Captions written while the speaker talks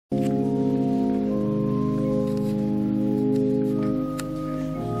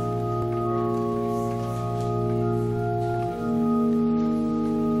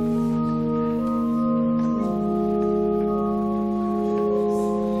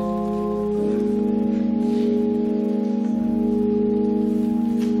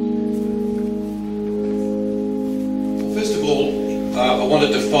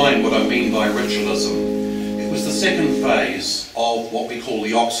define what I mean by ritualism. It was the second phase of what we call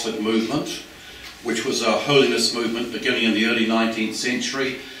the Oxford movement, which was a holiness movement beginning in the early 19th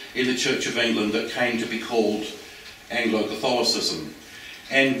century in the Church of England that came to be called Anglo-Catholicism.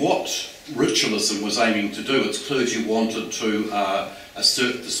 And what ritualism was aiming to do, its clergy wanted to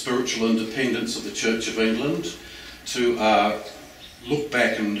assert the spiritual independence of the Church of England, to look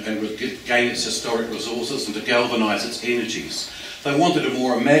back and gain its historic resources and to galvanise its energies. They wanted a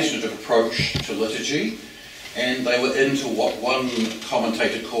more imaginative approach to liturgy, and they were into what one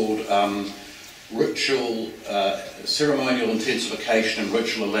commentator called ceremonial intensification and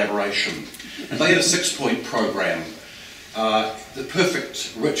ritual elaboration. And they had a 6-point program. The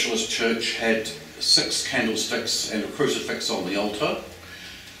perfect ritualist church had 6 candlesticks and a crucifix on the altar.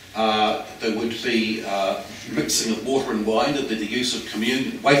 There would be mixing of water and wine, and the use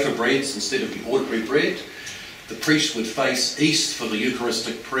of wafer breads instead of the ordinary bread. The priest would face east for the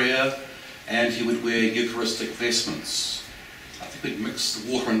Eucharistic prayer, and he would wear Eucharistic vestments. I think we'd mix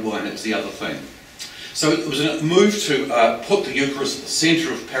the water and wine, that was the other thing. So it was a move to put the Eucharist at the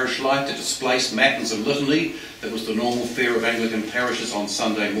centre of parish life, to displace Matins and Litany. That was the normal fare of Anglican parishes on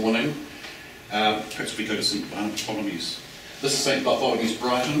Sunday morning. Perhaps we go to St Bartholomew's. This is St Bartholomew's,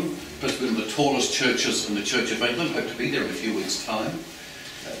 Brighton, perhaps one of the tallest churches in the Church of England. Hope to be there in a few weeks' time.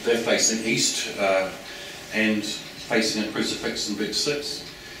 They're facing east and facing a crucifix in Big 6.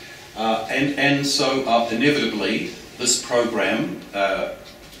 And so inevitably this program,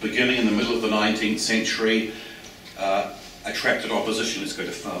 beginning in the middle of the 19th century, attracted opposition. Let's go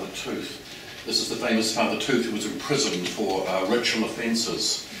to Father Tooth. This is the famous Father Tooth, who was imprisoned for ritual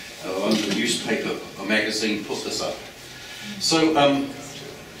offences. The newspaper or magazine put this up. So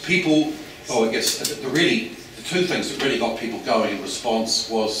people, I guess the 2 things that really got people going in response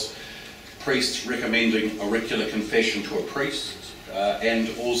was priests recommending auricular confession to a priest, and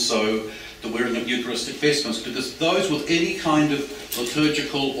also the wearing of Eucharistic vestments, because those with any kind of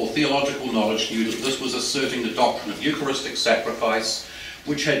liturgical or theological knowledge knew that this was asserting the doctrine of Eucharistic sacrifice,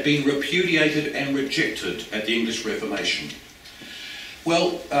 which had been repudiated and rejected at the English Reformation.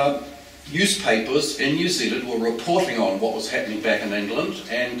 Well, newspapers in New Zealand were reporting on what was happening back in England,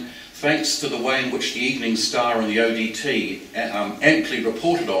 and thanks to the way in which the Evening Star and the ODT amply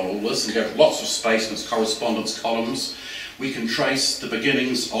reported on all this and gave lots of space in its correspondence columns, we can trace the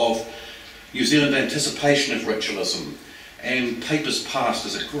beginnings of New Zealand anticipation of ritualism, and Papers Past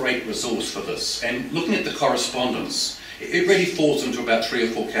is a great resource for this. And looking at the correspondence, it really falls into about 3 or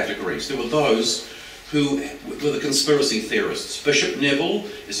 4 categories. There were those who were the conspiracy theorists. Bishop Neville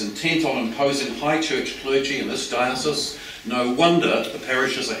is intent on imposing high church clergy in this diocese. No wonder the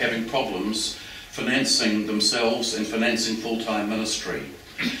parishes are having problems financing themselves and financing full-time ministry.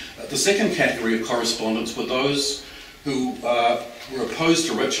 The second category of correspondence were those who were opposed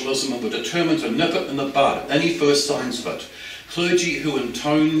to ritualism and were determined to nip it in the bud, any first signs of it. Clergy who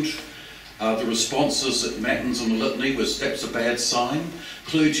intoned the responses at Matins and the Litany that's a bad sign.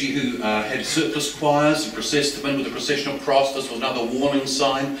 Clergy who had surplus choirs and processed them in with a processional cross, this was another warning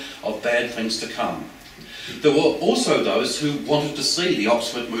sign of bad things to come. There were also those who wanted to see the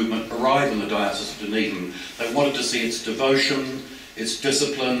Oxford movement arrive in the Diocese of Dunedin. They wanted to see its devotion, its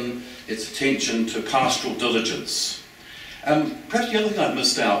discipline, its attention to pastoral diligence. Perhaps the other thing I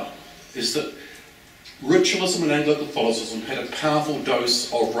missed out is that ritualism and Anglo-Catholicism had a powerful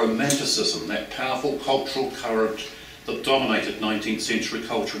dose of romanticism, that powerful cultural current that dominated 19th century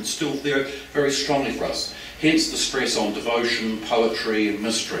culture and still there very strongly for us. Hence the stress on devotion, poetry and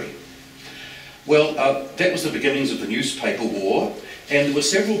mystery. Well, that was the beginnings of the newspaper war, and there were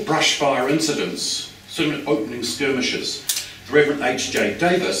several brushfire incidents, sort of opening skirmishes. The Reverend H.J.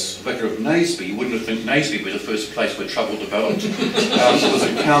 Davis, Vicar of Naseby, you wouldn't have think Naseby were the first place where trouble developed,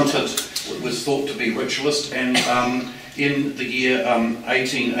 was thought to be ritualist, and in the year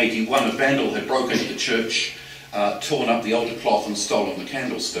 1881 a vandal had broken into the church, torn up the altar cloth and stolen the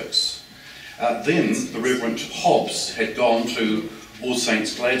candlesticks. Then the Reverend Hobbs had gone to All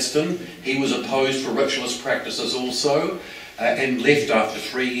Saints Gladstone. He was opposed for ritualist practices also, and left after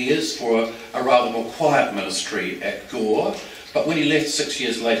 3 years for a rather more quiet ministry at Gore. But when he left 6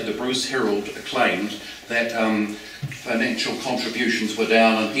 years later, the Bruce Herald acclaimed that financial contributions were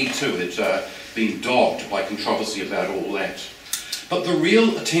down, and he too had been dogged by controversy about all that. But the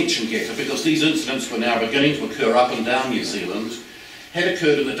real attention getter, because these incidents were now beginning to occur up and down New Zealand, had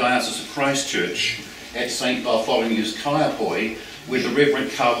occurred in the Diocese of Christchurch at St Bartholomew's, Kaiapoi, where the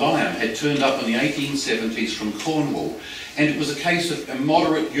Reverend Carlyon had turned up in the 1870s from Cornwall, and it was a case of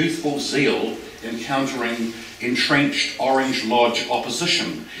immoderate youthful zeal encountering entrenched Orange Lodge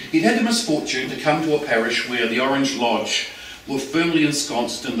opposition. He'd had the misfortune to come to a parish where the Orange Lodge were firmly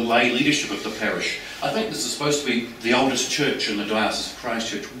ensconced in the lay leadership of the parish. I think this is supposed to be the oldest church in the Diocese of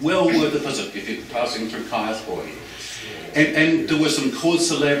Christchurch. Well worth a visit if you're passing through Kaiapoi. And there were some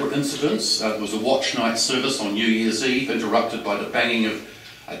cause célèbre incidents. There was a watch night service on New Year's Eve, interrupted by the banging of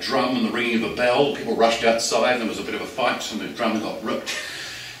a drum and the ringing of a bell. People rushed outside, and there was a bit of a fight, and the drum got ripped.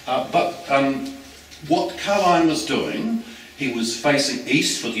 What Carline was doing, he was facing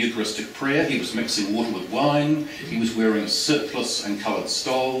east for the Eucharistic prayer, he was mixing water with wine, he was wearing a surplice and coloured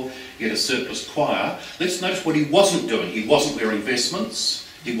stole, he had a surplice choir. Let's notice what he wasn't doing. He wasn't wearing vestments,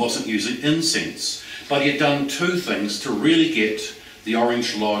 he wasn't using incense, but he had done two things to really get the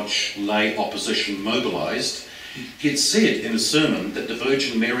Orange Lodge lay opposition mobilised. He had said in a sermon that the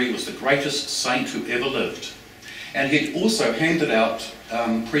Virgin Mary was the greatest saint who ever lived. And he had also handed out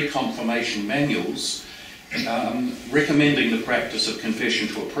pre-confirmation manuals recommending the practice of confession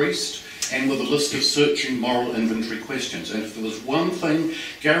to a priest, and with a list of searching moral inventory questions. And if there was one thing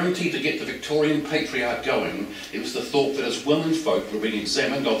guaranteed to get the Victorian patriarch going, it was the thought that as women folk were being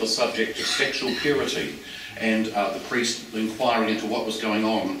examined on the subject of sexual purity, and the priest inquiring into what was going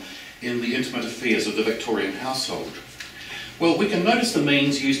on in the intimate affairs of the Victorian household. Well, we can notice the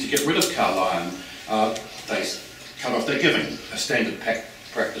means used to get rid of Carline. They cut off their giving, a standard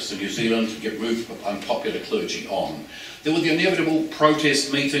practice in New Zealand, to get rid of unpopular clergy on. There were the inevitable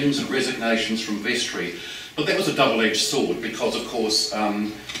protest meetings and resignations from vestry, but that was a double-edged sword because, of course,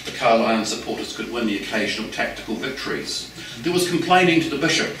 the Carline supporters could win the occasional tactical victories. There was complaining to the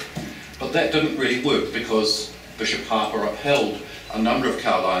bishop, but that didn't really work because Bishop Harper upheld a number of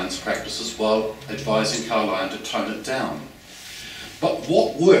Carline's practices while advising Carline to tone it down. But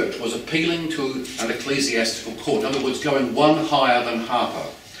what worked was appealing to an ecclesiastical court, in other words, going one higher than Harper.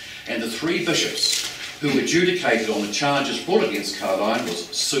 And the three bishops who adjudicated on the charges brought against Carline was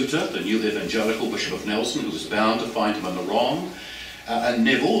Suter, the new evangelical Bishop of Nelson, who was bound to find him in the wrong, and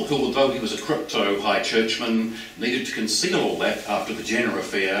Neville, who, although he was a crypto high churchman, needed to conceal all that after the Jenner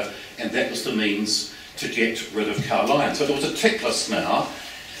affair, and that was the means to get rid of Carline. So there was a tick list now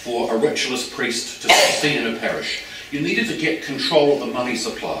for a ritualist priest to succeed in a parish. You needed to get control of the money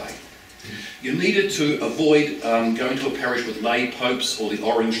supply. You needed to avoid going to a parish with lay popes or the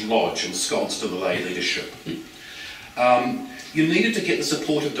Orange Lodge ensconced in the lay leadership. You needed to get the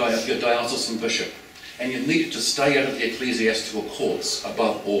support of your diocesan bishop, and you needed to stay out of the ecclesiastical courts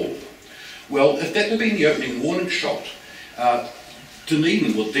above all. Well, if that had been the opening warning shot,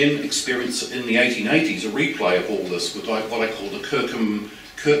 Dunedin would then experience in the 1880s a replay of all this with what I call the Kirkham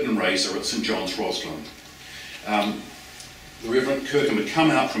curtain raiser at St John's Roslin. The Reverend Kirkham had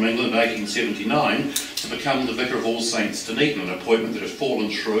come out from England in 1879 to become the Vicar of All Saints Dunedin, an appointment that had fallen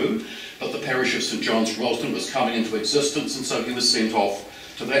through, but the parish of St John's Roslin was coming into existence, and so he was sent off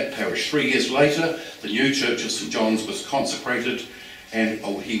to that parish. 3 years later, the new church of St John's was consecrated, and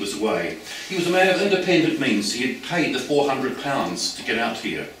he was away. He was a man of independent means. He had paid the £400 to get out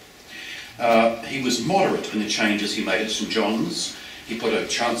here. He was moderate in the changes he made at St John's. He put a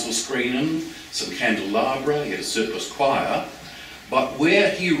chancel screen in, some candelabra, he had a surplice choir, but where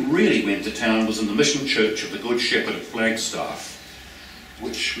he really went to town was in the mission church of the Good Shepherd at Flagstaff,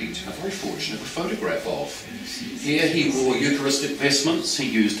 which we are very fortunate to have a photograph of. Here he wore Eucharistic vestments, he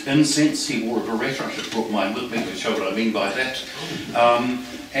used incense, he wore a beretta. I should have brought mine with me to show what I mean by that.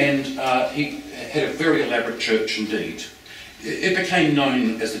 He had a very elaborate church indeed. It became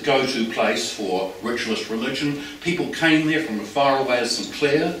known as the go-to place for ritualist religion. People came there from as far away as St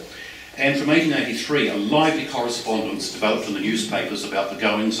Clair, and from 1883 a lively correspondence developed in the newspapers about the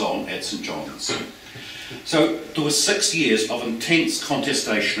goings-on at St John's. So there were 6 years of intense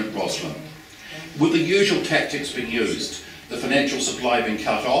contestation at Roslin, with the usual tactics being used. The financial supply being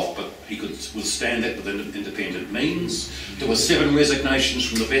cut off, but he could withstand that within independent means. There were 7 resignations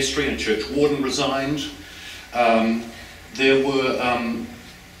from the vestry, and church warden resigned. There were,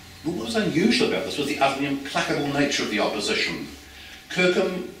 what was unusual about this was the utterly implacable nature of the opposition.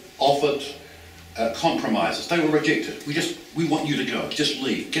 Kirkham offered compromises. They were rejected. We want you to go, just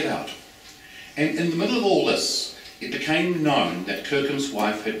leave, get out. And in the middle of all this, it became known that Kirkham's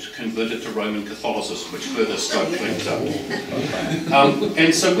wife had converted to Roman Catholicism, which further stoked things up.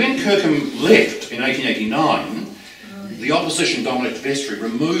 And so when Kirkham left in 1889, the opposition-dominated vestry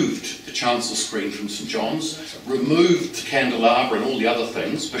removed the chancel screen from St John's, removed the candelabra and all the other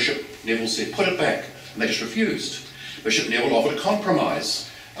things. Bishop Neville said, put it back, and they just refused. Bishop Neville offered a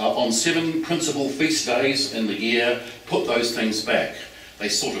compromise. On 7 principal feast days in the year, put those things back. They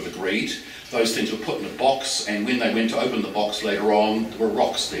sort of agreed. Those things were put in a box, and when they went to open the box later on, there were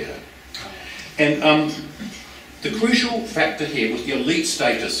rocks there. And The crucial factor here was the elite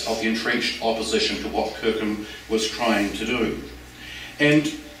status of the entrenched opposition to what Kirkham was trying to do,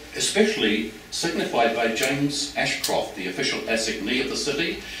 and especially signified by James Ashcroft, the official assignee of the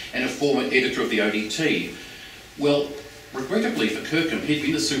city and a former editor of the ODT. Well, regrettably for Kirkham, he'd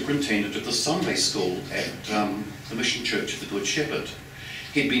been the superintendent of the Sunday school at the Mission Church of the Good Shepherd.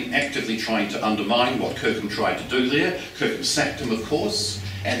 He'd been actively trying to undermine what Kirkham tried to do there. Kirkham sacked him, of course,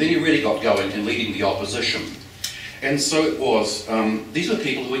 and then he really got going in leading the opposition. And so it was, these were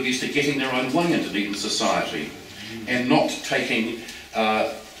people who were used to getting their own way in Dunedin society and not taking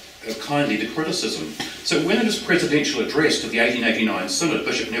kindly to criticism. So when in his presidential address to the 1889 Synod,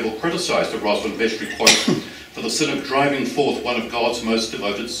 Bishop Neville criticised the Roslin Vestry, quote, for the sin of driving forth one of God's most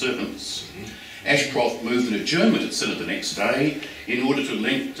devoted servants. Ashcroft moved an adjournment at Synod the next day in order to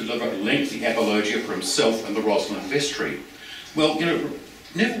deliver a lengthy apologia for himself and the Roslin Vestry. Well, you know,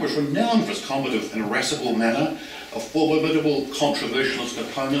 Neville was renowned for his combative and irascible manner, a formidable controversialist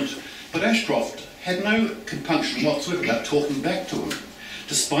opponent, but Ashcroft had no compunction whatsoever about talking back to him,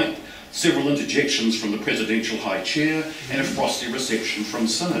 despite several interjections from the presidential high chair and a frosty reception from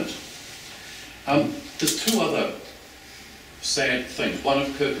Synod. There's two other sad things. One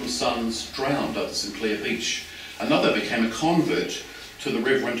of Kirkham's sons drowned up at Sinclair Beach. Another became a convert to the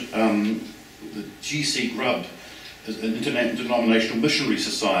Reverend the G.C. Grubb, an interdenominational missionary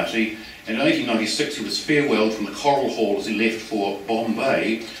society, and in 1896 he was farewelled from the Coral Hall as he left for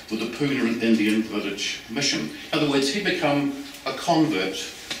Bombay with the Poona Indian Village Mission. In other words, he'd become a convert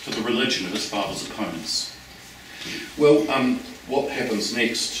to the religion of his father's opponents. Well, what happens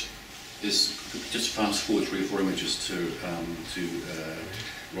next is, just fast forward 3 or 4 images to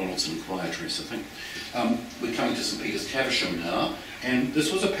Ronaldson Choir Dress, I think. We're coming to St Peter's Caversham now, and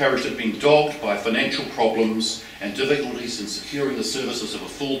this was a parish that had been dogged by financial problems and difficulties in securing the services of a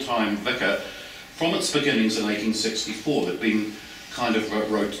full-time vicar from its beginnings in 1864. There'd been kind of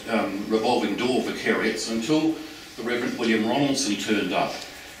revolving door vicariates until the Reverend William Ronaldson turned up.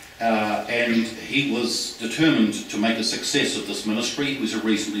 And he was determined to make a success of this ministry. It was a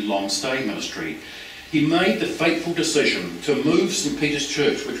reasonably long-stay ministry. He made the fateful decision to move St Peter's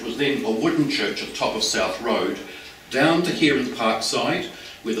Church, which was then a wooden church at the top of South Road, down to here in Parkside,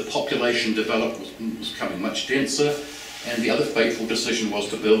 where the population developed was becoming much denser, and the other fateful decision was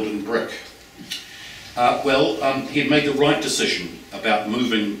to build in brick. He had made the right decision about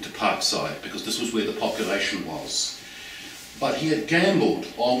moving to Parkside, because this was where the population was. But he had gambled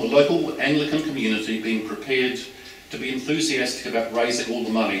on the local Anglican community being prepared to be enthusiastic about raising all the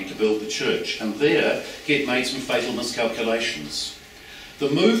money to build the church, and there he had made some fatal miscalculations. The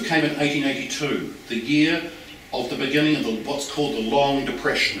move came in 1882, the year of the beginning of what's called the Long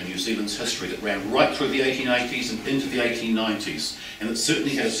Depression in New Zealand's history, that ran right through the 1880s and into the 1890s, and it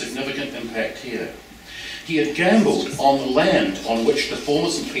certainly had a significant impact here. He had gambled on the land on which the former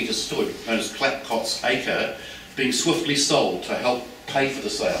St Peter's stood, known as Clapcott's Acre, being swiftly sold to help pay for the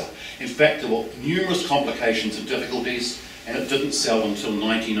sale. In fact, there were numerous complications and difficulties, and it didn't sell until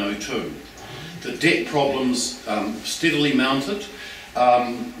 1902. The debt problems steadily mounted.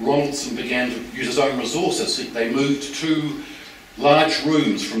 Ronaldson began to use his own resources. They moved 2 large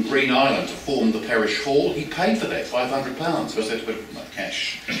rooms from Green Island to form the parish hall. He paid for that, £500, because that's a bit of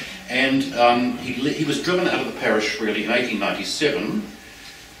cash. And he was driven out of the parish really in 1897,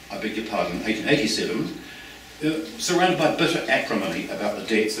 1887, surrounded by bitter acrimony about the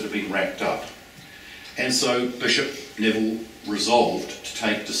debts that had been racked up. And so Bishop Neville resolved to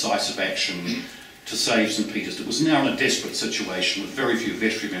take decisive action to save St Peter's. It was now in a desperate situation with very few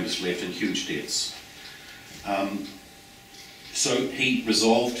vestry members left and huge debts. So he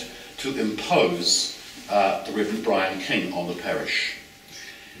resolved to impose the Reverend Brian King on the parish.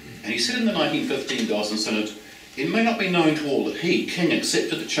 And he said in the 1915 Dawson Synod, "It may not be known to all that he, King,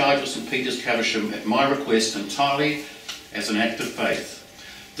 accepted the charge of St Peter's Caversham at my request entirely as an act of faith.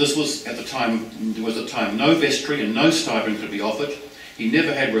 This was at the time, there was at the time no vestry and no stipend could be offered. He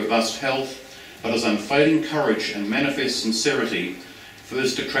never had robust health, but his unfailing courage and manifest sincerity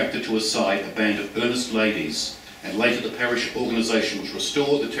first attracted to his side a band of earnest ladies, and later the parish organisation was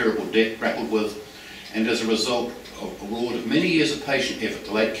restored, the terrible debt grappled with, and as a result of a reward of many years of patient effort,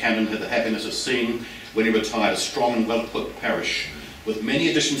 the late canon had the happiness of seeing, when he retired, a strong and well-equipped parish, with many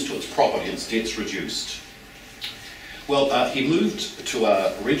additions to its property and its debts reduced." Well, he moved to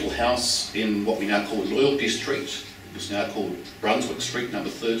a rental house in what we now call Loyalty Street. It was now called Brunswick Street, number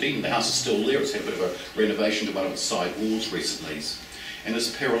 13. The house is still there. It's had a bit of a renovation to one of its side walls recently. And his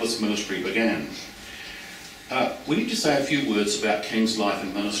perilous ministry began. We need to say a few words about King's life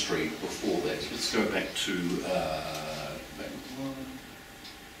and ministry before that. Let's go back to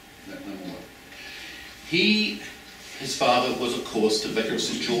that one more. He His father was, of course, the Vicar of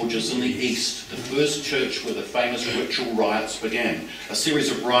St George's in the East, the first church where the famous ritual riots began, a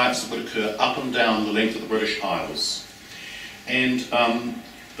series of riots that would occur up and down the length of the British Isles. And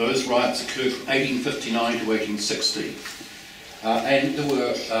those riots occurred from 1859 to 1860. And there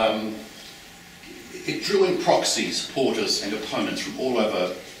were, it drew in proxies, supporters and opponents from all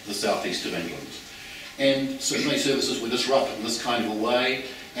over the southeast of England. And certainly services were disrupted in this kind of a way,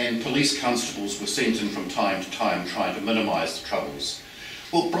 and police constables were sent in from time to time trying to minimise the troubles.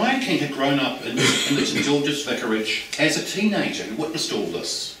 Well, Brian King had grown up in the St George's Vicarage as a teenager who witnessed all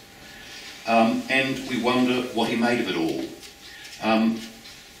this. And we wonder what he made of it all.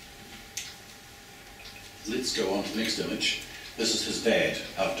 Let's go on to the next image. This is his dad,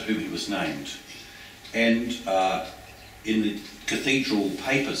 after whom he was named. And in the cathedral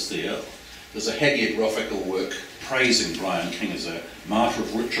papers there's a hagiographical work praising Brian King as a martyr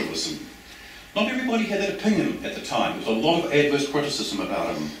of ritualism. Not everybody had that opinion at the time. There was a lot of adverse criticism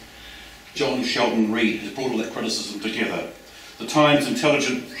about him. John Sheldon Reed has brought all that criticism together. The Times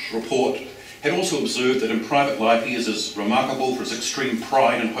Intelligence Report had also observed that in private life he is as remarkable for his extreme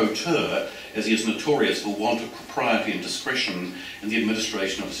pride and hauteur as he is notorious for want of propriety and discretion in the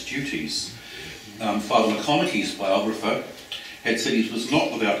administration of his duties. Father McConaughey's biographer had said he was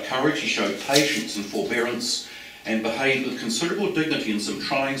not without courage, he showed patience and forbearance and behaved with considerable dignity in some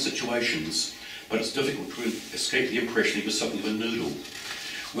trying situations, but it's difficult to escape the impression he was something of a noodle.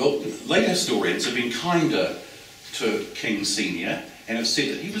 Well, later historians have been kinder to King Senior and have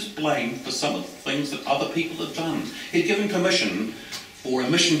said that he was blamed for some of the things that other people had done. He'd given permission for a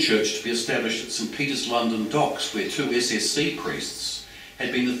mission church to be established at St Peter's London docks, where 2 SSC priests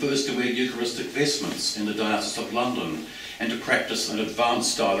had been the first to wear Eucharistic vestments in the Diocese of London and to practice an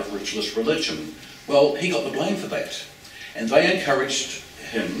advanced style of ritualist religion. Well, he got the blame for that, and they encouraged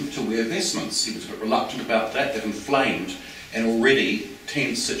him to wear vestments. He was a bit reluctant about that. They've inflamed an already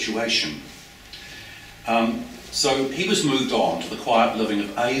tense situation. So he was moved on to the quiet living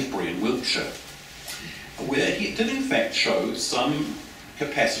of Avebury in Wiltshire, where he did in fact show some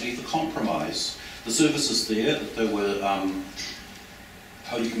capacity for compromise. The services there were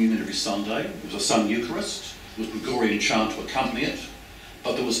Holy Communion every Sunday. There was a Sun Eucharist. There was Gregorian chant to accompany it.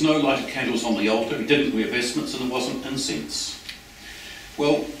 But there was no lighted candles on the altar. He didn't wear vestments, and there wasn't incense.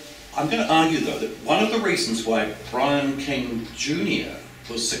 Well, I'm going to argue, though, that one of the reasons why Brian King Jr.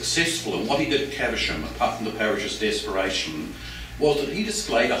 was successful in what he did at Caversham, apart from the parish's desperation, was that he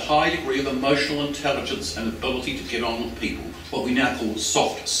displayed a high degree of emotional intelligence and ability to get on with people, what we now call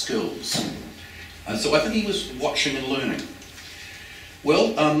soft skills. And so I think he was watching and learning.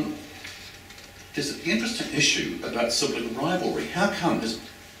 Well, there's an interesting issue about sibling rivalry. How come?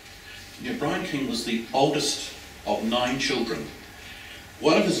 Brian King was the oldest of 9 children.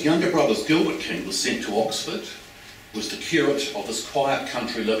 One of his younger brothers, Gilbert King, was sent to Oxford, was the curate of this quiet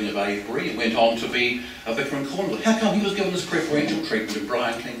country living of Avebury, and went on to be a vicar in Cornwall. How come he was given this preferential treatment and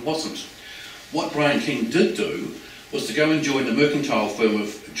Brian King wasn't? What Brian King did do was to go and join the mercantile firm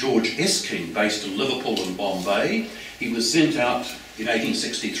of George S. King, based in Liverpool and Bombay. He was sent out in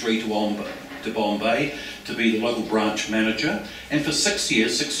 1863 to Bombay to be the local branch manager, and for 6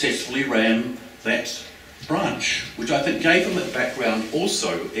 years successfully ran that branch, which I think gave him a background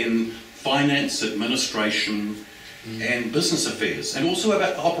also in finance, administration and business affairs, and also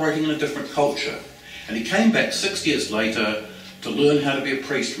about operating in a different culture. And he came back 6 years later to learn how to be a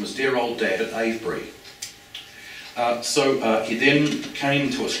priest from his dear old dad at Avebury. So he then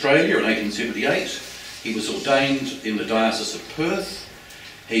came to Australia in 1878. He was ordained in the Diocese of Perth.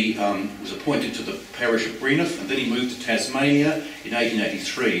 He was appointed to the parish of Greenough, and then he moved to Tasmania in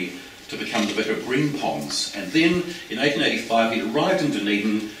 1883 to become the Vicar of Green Ponds. And then in 1885 he arrived in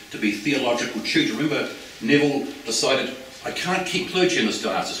Dunedin to be theological tutor. Remember, Neville decided, I can't keep clergy in this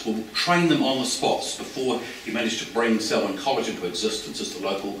diocese, we'll train them on the spots, before he managed to bring Selwyn College into existence as the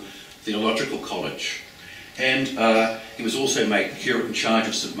local theological college. And he was also made curate in charge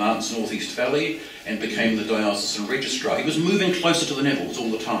of St Martin's North East Valley and became the diocesan registrar. He was moving closer to the Nevilles all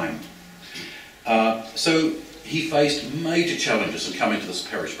the time. So he faced major challenges in coming to this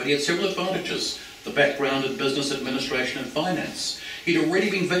parish, but he had several advantages. The background in business administration and finance. He'd already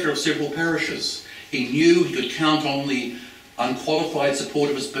been vicar of several parishes. He knew he could count on the unqualified support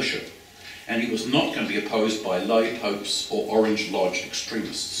of his bishop, and he was not going to be opposed by lay popes or Orange Lodge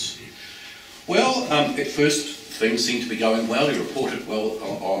extremists. Well, at first things seemed to be going well. He reported well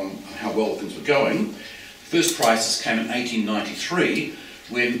on how well things were going. The first crisis came in 1893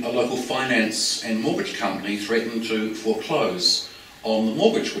 when a local finance and mortgage company threatened to foreclose on the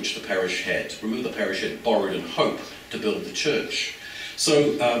mortgage which the parish had. Remember, the parish had borrowed in hope to build the church.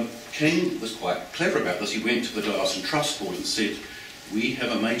 So King was quite clever about this. He went to the Diocesan Trust Board and said, we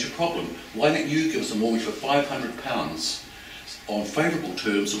have a major problem. Why don't you give us a mortgage for £500 on favourable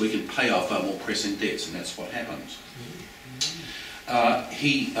terms so we can pay off our more pressing debts? And that's what happened.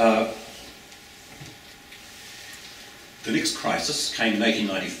 The next crisis came in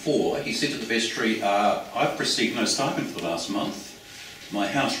 1894. He said to the vestry, I've received no stipend for the last month. My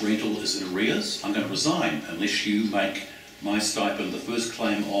house rental is in arrears. I'm going to resign unless you make my stipend the first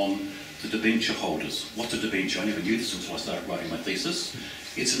claim on the debenture holders. What's a debenture? I never knew this until I started writing my thesis.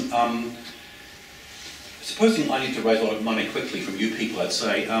 It's an, supposing I need to raise a lot of money quickly from you people, I'd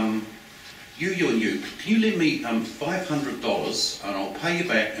say, you and you, can you lend me $500 and I'll pay you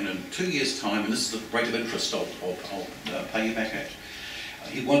back in 2 years' time, and this is the rate of interest I'll pay you back at.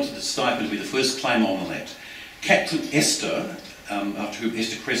 He wanted the stipend to be the first claim on that. Captain Esther, after whom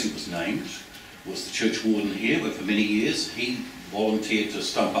Esther Crescent was named, was the church warden here, where for many years he volunteered to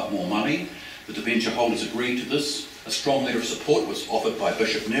stump up more money. The debenture holders agreed to this. A strong letter of support was offered by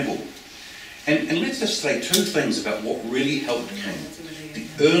Bishop Neville. And let's just say two things about what really helped King. The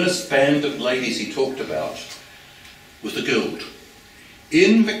earnest band of ladies he talked about was the Guild.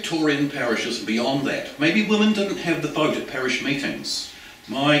 In Victorian parishes and beyond that, maybe women didn't have the vote at parish meetings.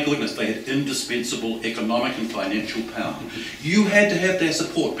 My goodness, they had indispensable economic and financial power. You had to have their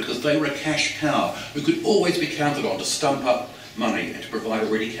support because they were a cash cow who could always be counted on to stump up money and to provide a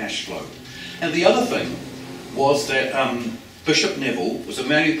ready cash flow. And the other thing was that Bishop Neville was a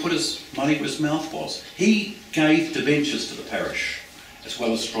man who put his money where his mouth was. He gave debentures to the parish, as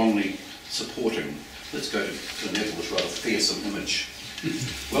well as strongly supporting. Let's go to Neville's rather fearsome image.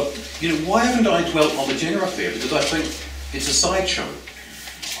 Well, you know, why haven't I dwelt on the Jenner affair? Because I think it's a sideshow.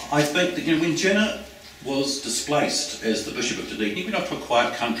 I think that, you know, when Jenner was displaced as the Bishop of Dunedin, he went off to a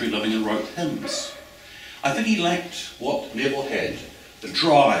quiet country living and wrote hymns. I think he lacked what Neville had, the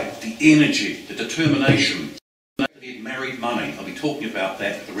drive, the energy, the determination. He had married money. I'll be talking about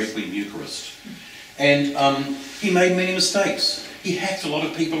that at the Requiem Eucharist. And he made many mistakes. He hacked a lot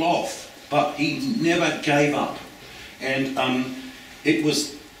of people off, but he never gave up. And it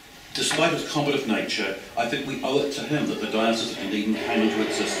was, despite his combative nature, I think we owe it to him that the Diocese of Dunedin came into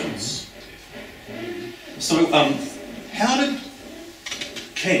existence. So, how did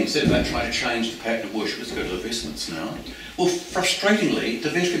King set about trying to change the pattern of worship? Let's go to the vestments now. Well, frustratingly, the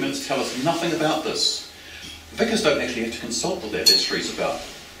vestry minutes tell us nothing about this. Vicars don't actually have to consult with their vestries about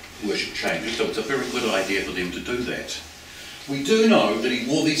worship changes, so it's a very good idea for them to do that. We do know that he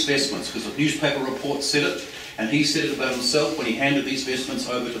wore these vestments because the newspaper report said it, and he said it about himself when he handed these vestments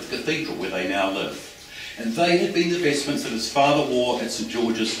over to the cathedral where they now live. And they had been the vestments that his father wore at St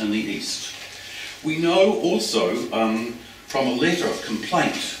George's in the East. We know also from a letter of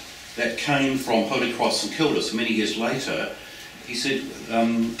complaint that came from Holy Cross and Kildare many years later, he said,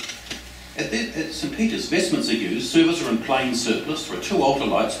 at St Peter's, vestments are used, services are in plain surplice, there are 2 altar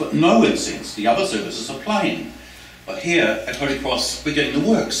lights but no incense, the other services are plain. But here at Holy Cross we're getting the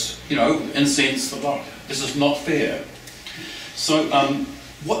works, you know, incense, the lot. This is not fair. So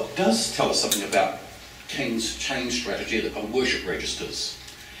what does tell us something about King's change strategy of worship registers?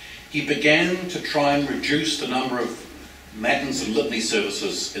 He began to try and reduce the number of matins and litany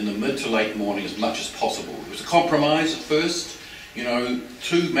services in the mid to late morning as much as possible. It was a compromise at first, you know,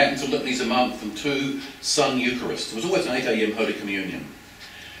 2 matins and litanies a month and 2 Sun Eucharists. There was always an 8 AM Holy Communion.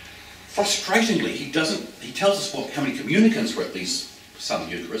 Frustratingly, he tells us how many communicants were at these Sun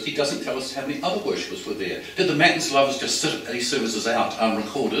Eucharists. He doesn't tell us how many other worshippers were there. Did the matins lovers just sit these services out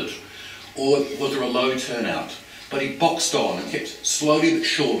unrecorded, or was there a low turnout? But he boxed on and kept slowly but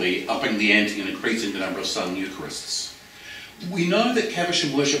surely upping the ante and increasing the number of Sun Eucharists. We know that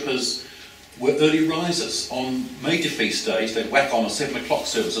Caversham worshippers were early risers. On major feast days, they'd whack on a 7 o'clock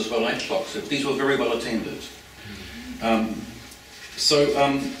service as well as 8 o'clock service. These were very well attended.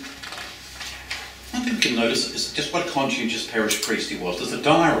 One thing we can notice is just what a conscientious parish priest he was. There's a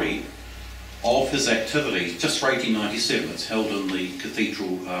diary of his activities just for 1897. It's held in the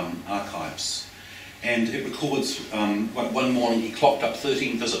cathedral archives. And it records one morning he clocked up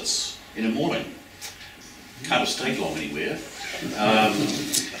 13 visits in a morning. Can't have stayed long anywhere.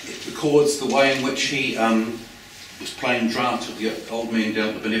 It records the way in which he was playing draughts with the old man down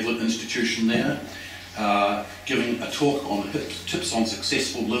at the Benevolent Institution there, giving a talk on tips on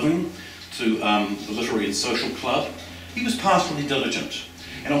successful living to the Literary and Social Club. He was pastorally diligent.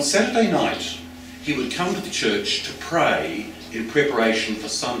 And on Saturday night, he would come to the church to pray in preparation for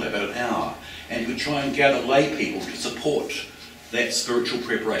Sunday, about an hour, and he would try and gather lay people to support that spiritual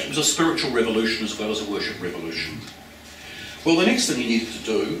preparation. It was a spiritual revolution as well as a worship revolution. Well, the next thing he needed to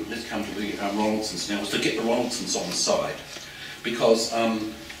do, let's come to the Ronaldsons now, was to get the Ronaldsons on the side. because,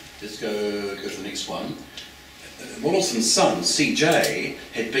 let's go to the next one. Ronaldson's son, CJ,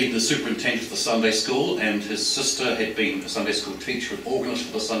 had been the superintendent of the Sunday school, and his sister had been a Sunday school teacher and organist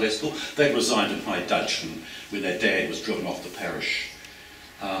for the Sunday school. They'd resigned in High Dutchton when their dad was driven off the parish.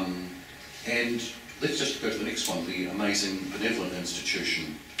 And let's just go to the next one, the amazing benevolent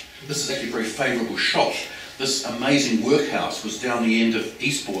institution. This is actually a very favourable shot. This amazing workhouse was down the end of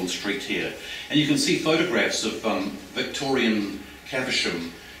Eastbourne Street here. And you can see photographs of Victorian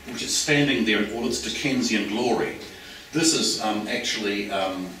Caversham, which is standing there in all its Dickensian glory. This is actually,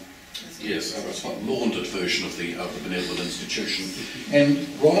 yes, a somewhat laundered version of the benevolent institution. And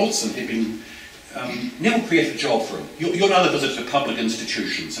Ronaldson had been, never created a job for him. You'll know they visited public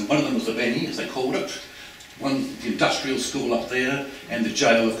institutions, and one of them was the Benny, as they called it, one, the industrial school up there, and the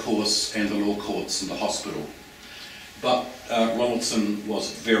jail, of course, and the law courts and the hospital. But Ronaldson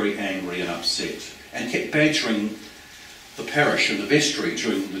was very angry and upset, and kept badgering the parish and the vestry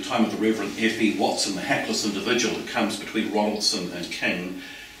during the time of the Reverend F.E. Watson, the hapless individual who comes between Ronaldson and King,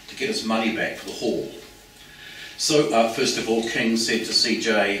 to get his money back for the hall. So, first of all, King said to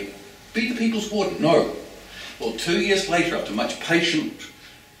CJ, "Be the people's warden." No. Well, 2 years later, after much patient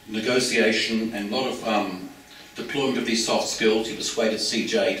negotiation and a lot of deployment of these soft skills, he persuaded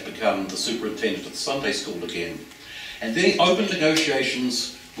CJ to become the superintendent of the Sunday school again. And then he opened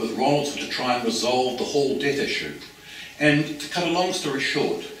negotiations with Ronaldson to try and resolve the hall debt issue. And to cut a long story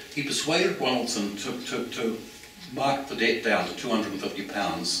short, he persuaded Ronaldson to mark the debt down to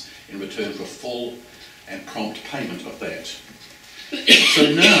 £250 in return for full and prompt payment of that.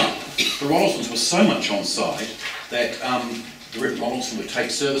 So now, the Ronaldsons were so much on side that the Reverend Ronaldson would take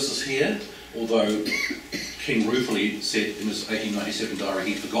services here, although King ruefully said in his 1897 diary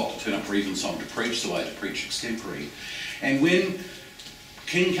he forgot to turn up for evensong to preach, so I had to preach extempore. And when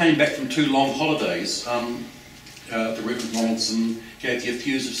King came back from 2 long holidays, the Reverend Ronaldson gave the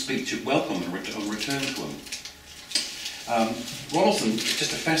effusive speech of welcome and return to him. Ronaldson is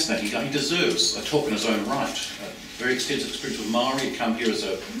just a fascinating guy. He deserves a talk in his own right. Very extensive experience with Maori. He'd come here as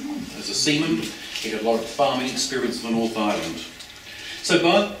a seaman. He had a lot of farming experience in the North Island. So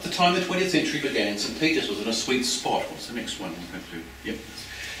by the time the 20th century began, St Peter's was in a sweet spot. What's the next one? Yep.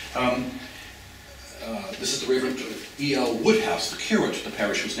 This is the Reverend E.L. Woodhouse, the curate the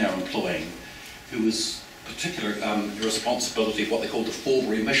parish was now employing, who was particular responsibility of what they called the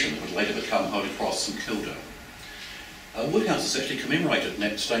Forbury Mission, that would later become Holy Cross St Kilda. Woodhouse is actually commemorated in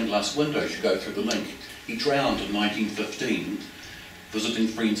that stained glass window as you go through the link. He drowned in 1915, visiting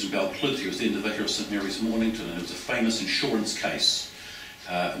friends in Balclutha. He was then the Vicar of St Mary's Mornington, and it was a famous insurance case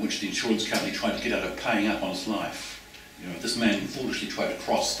in which the insurance company tried to get out of paying up on his life. You know, if this man foolishly tried to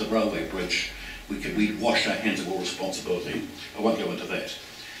cross the railway bridge, we'd wash our hands of all responsibility. I won't go into that.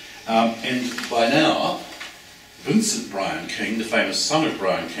 And by now, Vincent Brian King, the famous son of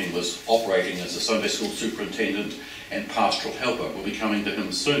Brian King, was operating as a Sunday school superintendent and pastoral helper. We'll be coming to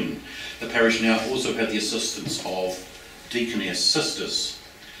him soon. The parish now also had the assistance of deaconess sisters.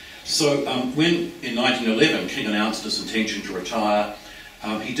 So when in 1911 King announced his intention to retire,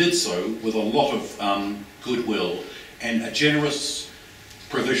 he did so with a lot of goodwill and a generous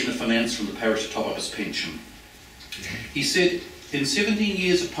provision of finance from the parish to top up his pension. He said, "In 17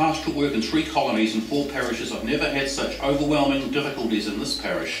 years of pastoral work in 3 colonies and 4 parishes, I've never had such overwhelming difficulties in this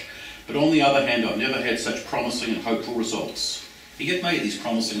parish, but on the other hand, I've never had such promising and hopeful results." He had made these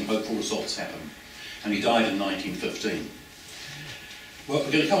promising and hopeful results happen, and he died in 1915. Well,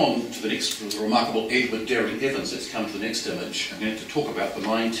 we're going to come on to the next, the remarkable Edward Derring Evans. Let's come to the next image. I'm going to talk about the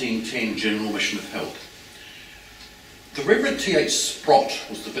 1910 General Mission of Help. The Reverend T.H. Sprott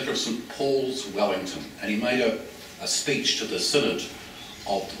was the Vicar of St Paul's, Wellington, and he made a speech to the Synod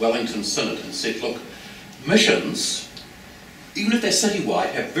of the Wellington Synod and said, look, missions, even if they're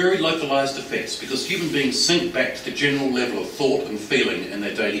citywide, have very localised effects because human beings sink back to the general level of thought and feeling in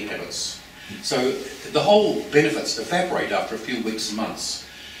their daily habits. So the whole benefits evaporate after a few weeks and months.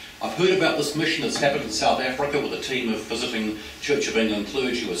 I've heard about this mission that's happened in South Africa with a team of visiting Church of England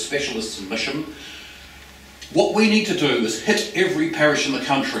clergy who are specialists in mission. What we need to do is hit every parish in the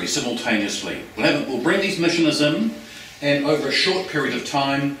country simultaneously. We'll bring these missioners in, and over a short period of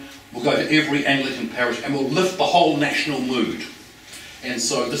time, we'll go to every Anglican parish and we'll lift the whole national mood. And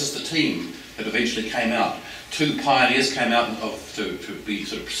so this is the team that eventually came out. 2 pioneers came out to be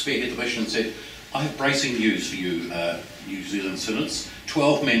sort of spearhead the mission and said, I have bracing news for you, New Zealand synods.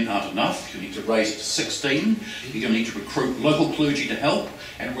 12 men aren't enough. You need to raise it to 16. You're going to need to recruit local clergy to help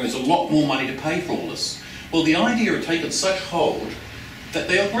and raise a lot more money to pay for all this. Well, the idea had taken such hold that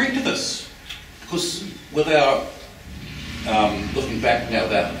they agreed to this. Because with our, looking back now,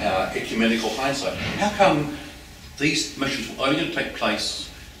 with our ecumenical hindsight, how come these missions were only going to take place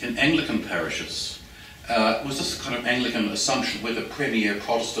in Anglican parishes. Was this kind of Anglican assumption we're the premier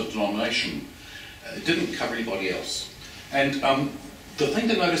Protestant denomination? It didn't cover anybody else. And the thing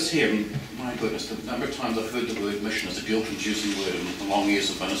to notice here, and my goodness, the number of times I've heard the word mission as a guilt-inducing word in the long years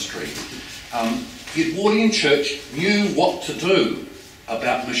of ministry. The Edwardian Church knew what to do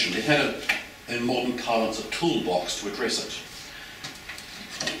about mission. It had, in modern parlance, a toolbox to address it.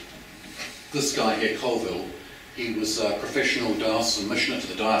 This guy here, Colville, he was a professional diocesan missioner to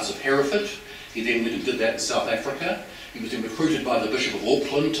the Diocese of Hereford. He then went and did that in South Africa. He was then recruited by the Bishop of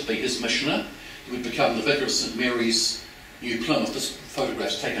Auckland to be his missioner. He would become the Vicar of St Mary's, New Plymouth. This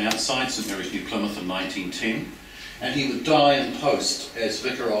photograph's taken outside St Mary's, New Plymouth in 1910. And he would die in post as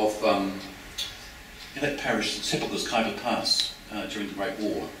Vicar of that parish, St Sepulchre's Khyber Pass, during the Great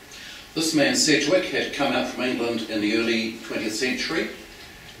War. This man, Sedgwick, had come out from England in the early 20th century.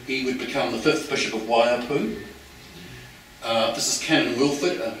 He would become the 5th Bishop of Waiapu. This is Canon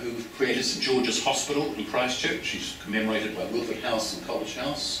Wilford, who created St George's Hospital in Christchurch. He's commemorated by Wilford House and College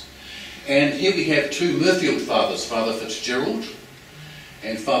House. And here we have two Mirfield fathers, Father Fitzgerald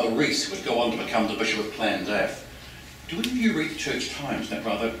and Father Rees, who would go on to become the Bishop of Clondaff. Do any of you read the Church Times, that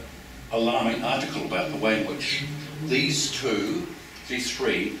rather alarming article about the way in which these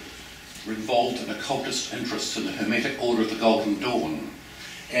three, were involved in occultist interests in the Hermetic Order of the Golden Dawn,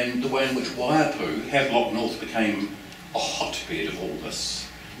 and the way in which Waiapu, Havelock North, became a hotbed of all this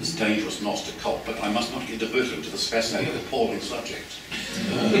dangerous Gnostic cult, but I must not get diverted into this fascinating, appalling subject.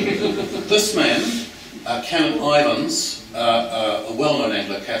 This man, Canon Ivans, a well-known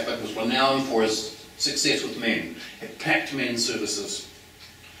Anglo-Catholic, was renowned for his success with men, had packed men's services.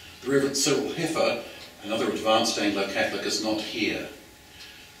 The Reverend Cyril Heffer, another advanced Anglo-Catholic, is not here.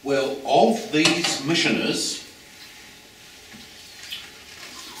 Well, of these missioners,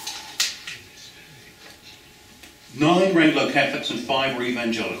 nine were Anglo-Catholics and 5 were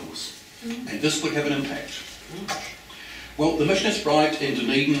evangelicals. And this would have an impact. Well, the missionaries arrived in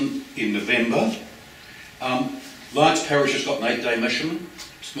Dunedin in November. Large parishes got an 8-day mission.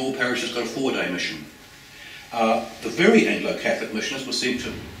 Small parishes got a 4-day mission. The very Anglo-Catholic missioners were sent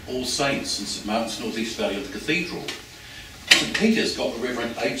to All Saints in St Martin's North East Valley of the Cathedral. St Peter's got the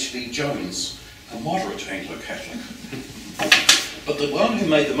Reverend H.V. Jones, a moderate Anglo-Catholic. But the one who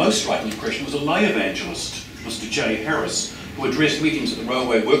made the most striking impression was a lay evangelist, Mr. J. Harris, who addressed meetings at the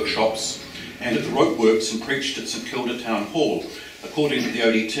railway workshops and at the rope works and preached at St Kilda Town Hall. According to the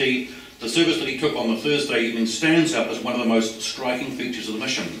ODT, the service that he took on the Thursday evening stands out as one of the most striking features of the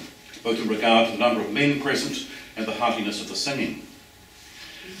mission, both in regard to the number of men present and the heartiness of the singing.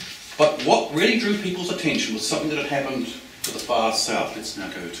 But what really drew people's attention was something that had happened to the far south. Let's now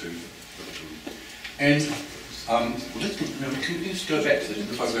go to Riverton. And can we just go back to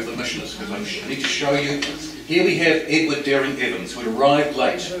the photograph of the missioners, because I need to show you. Here we have Edward Daring Evans, who had arrived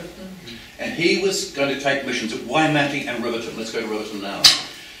late. And he was going to take missions at Waimate and Riverton. Let's go to Riverton now.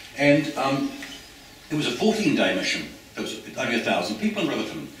 And it was a 14-day mission. There was only 1,000 people in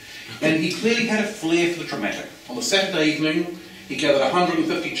Riverton. And he clearly had a flair for the dramatic. On the Saturday evening, he gathered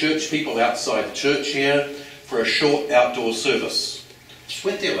 150 church people outside the church here for a short outdoor service. Just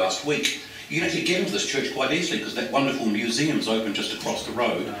went there last week. You can actually get into this church quite easily because that wonderful museum's open just across the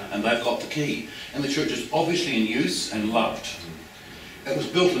road and they've got the key. And the church is obviously in use and loved. It was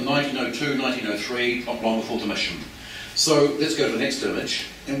built in 1902, 1903, not long before the mission. So let's go to the next image.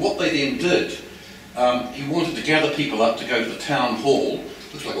 And what they then did, he wanted to gather people up to go to the town hall.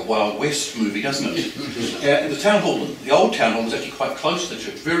 Looks like a Wild West movie, doesn't it? The town hall, the old town hall, was actually quite close to the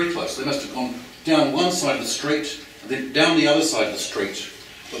church, very close. They must have gone down one side of the street and then down the other side of the street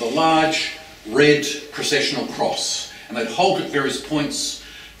with a large red processional cross. And they'd halt at various points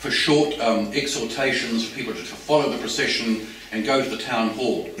for short exhortations for people to follow the procession and go to the town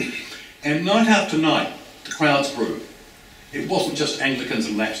hall. And night after night, the crowds grew. It wasn't just Anglicans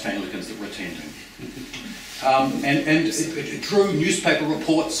and lapsed Anglicans that were attending. It drew newspaper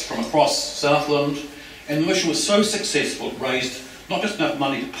reports from across Southland, and the mission was so successful it raised not just enough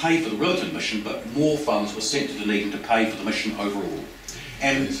money to pay for the Riverton mission, but more funds were sent to Dunedin to pay for the mission overall.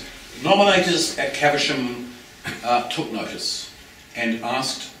 And nominators at Caversham took notice and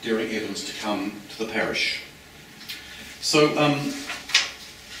asked Daring Evans to come to the parish. So,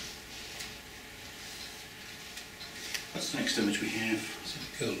 what's the next image we have?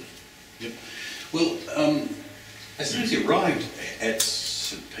 Cool. Yep. Well, as soon as he arrived at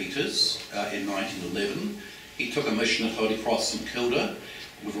St Peter's in 1911, he took a mission at Holy Cross St Kilda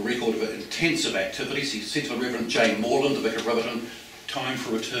with a record of intensive activities. He said to the Reverend J. Morland, the Vicar of Riverton, "Time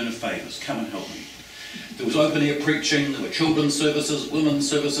for return of favours, come and help me." There was open air preaching, there were children's services, women's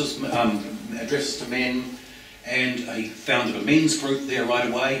services, addresses to men, and he founded a men's group there right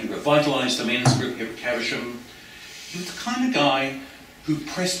away. He revitalised the men's group here at Caversham. He was the kind of guy who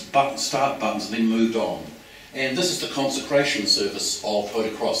pressed start buttons and then moved on. And this is the consecration service of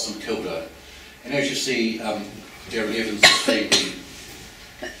Holy Cross in Kilda. And as you see, Darren Evans is being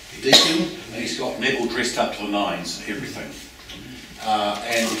the deacon, and he's got Neville dressed up to the nines and everything.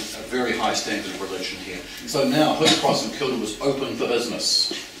 And a very high standard of religion here. So now Holy Cross in Kilda was open for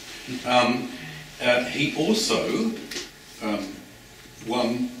business. He also,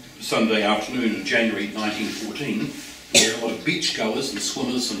 one Sunday afternoon in January 1914, there were a lot of beachgoers and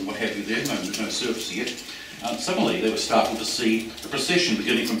swimmers and what have you there, no service yet. Suddenly they were startled to see a procession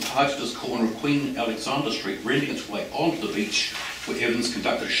beginning from Parkster's corner of Queen Alexander Street, wending its way onto the beach, where Evans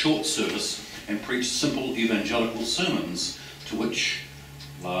conducted a short service and preached simple evangelical sermons, to which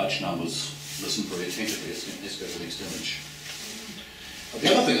large numbers listened very attentively. Let's go to the next image.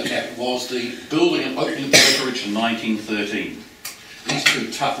 The other thing that happened was the building and opening of the vicarage in 1913. These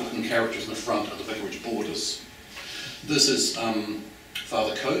two tough-looking characters in the front are the vicarage boarders. This is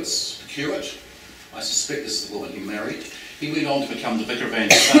Father Coates, the curate. I suspect this is the woman he married. He went on to become the Vicar of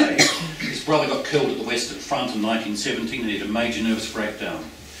Antiquae. His brother got killed at the Western Front in 1917 and he had a major nervous breakdown.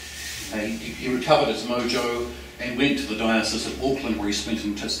 He recovered his mojo and went to the Diocese of Auckland, where he spent his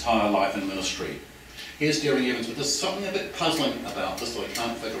entire life in ministry. Here's Darren Evans, but there's something a bit puzzling about this that I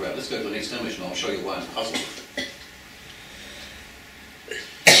can't figure out. Let's go to the next image and I'll show you why I'm puzzled.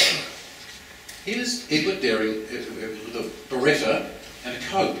 Here's Edward Daring with a Beretta and a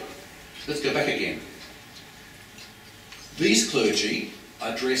cope. Let's go back again. These clergy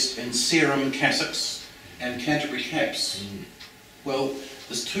are dressed in serum cassocks and Canterbury caps. Well,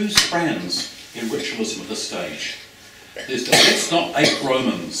 there's two strands in ritualism at this stage. There's the let's not ape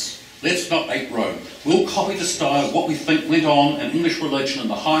Romans. Let's not ape Rome. We'll copy the style of what we think went on in English religion in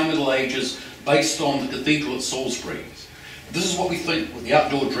the High Middle Ages based on the cathedral at Salisbury. This is what we think with the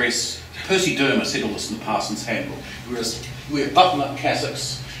outdoor dress. Percy Dermer said all this in the Parson's Handbook. You wear button-up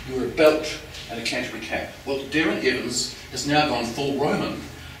cassocks, you wear a belt and a Canterbury cap. Well, Darren Evans has now gone full Roman.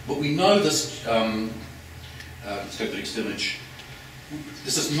 But we know this, let's go to the next image.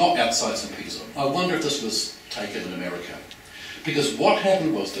 This is not outside St. Peter's. I wonder if this was taken in America. Because what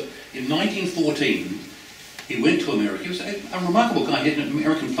happened was that in 1914, he went to America. He was a remarkable guy. He had an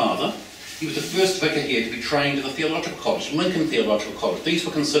American father. He was the first vicar here to be trained at the Theological College, Lincoln Theological College. These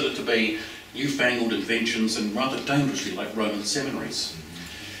were considered to be newfangled inventions and rather dangerously like Roman seminaries.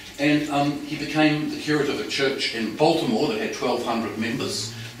 And he became the curate of a church in Baltimore that had 1,200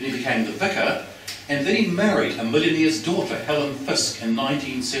 members. Then he became the vicar. And then he married a millionaire's daughter, Helen Fisk, in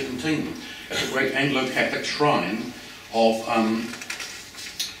 1917 at the great Anglo-Catholic shrine of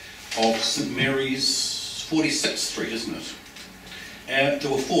St Mary's 46th Street, isn't it?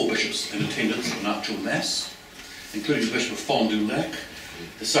 There were 4 bishops in attendance at the nuptial mass, including the Bishop of Fond du Lac,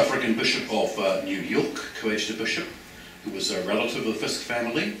 the suffragan Bishop of New York, Coadjutor Bishop, who was a relative of the Fisk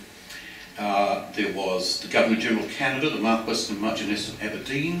family. There was the Governor-General of Canada, the Marquess and Marchioness of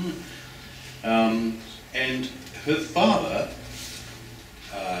Aberdeen, and her father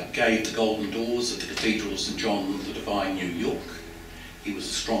gave the golden doors at the Cathedral of St John the Divine, New York. He was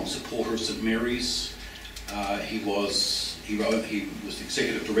a strong supporter of St Mary's. He was the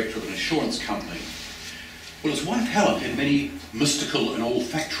executive director of an insurance company. Well, his wife Helen had many mystical and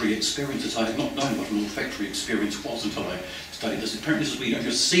olfactory experiences. I had not known what an olfactory experience was until I studied this. Apparently this is where you don't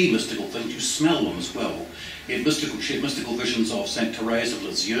just see mystical things, you smell them as well. She had mystical visions of Saint Therese of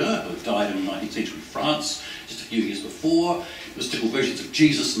Lisieux, who died in 19th century France, just a few years before. Mystical visions of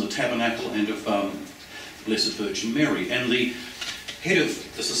Jesus in the tabernacle and of the Blessed Virgin Mary. And the head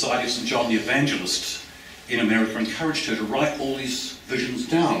of the Society of St John the Evangelist in America encouraged her to write all these visions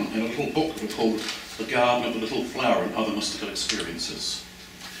down in a little book that was called The Garden of the Little Flower and Other Mystical Experiences.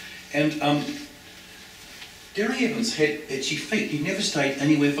 And Darren Evans had itchy feet. He never stayed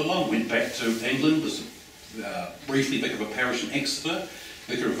anywhere for long. Went back to England, was briefly vicar of a parish in Exeter,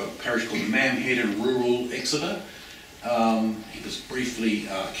 vicar of a parish called Mamhead in rural Exeter. He was briefly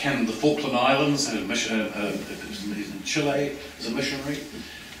canon of the Falkland Islands and he was in Chile as a missionary.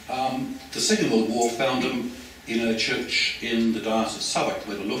 The Second World War found him in a church in the Diocese of Southwark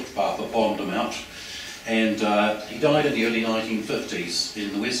where the Luftwaffe bombed him out, and he died in the early 1950s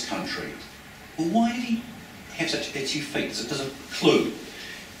in the West Country. Well, why did he have such itchy feet? There's a clue.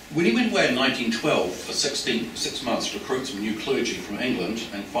 When he went away in 1912 for 6 months to recruit some new clergy from England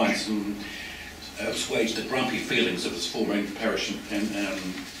and find some assuage the grumpy feelings of his former parish in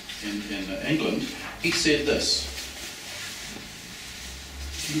England, he said this.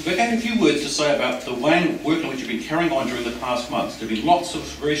 I have a few words to say about the way of work which you've been carrying on during the past months. There have been lots of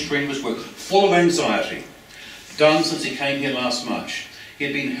very strenuous work, full of anxiety. done since he came here last March. He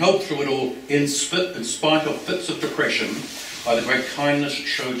had been helped through it all in spite of fits of depression by the great kindness it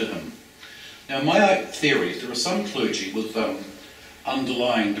showed to him. Now, my theory is there are some clergy with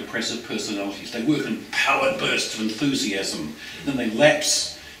underlying depressive personalities. They work in powered bursts of enthusiasm, then they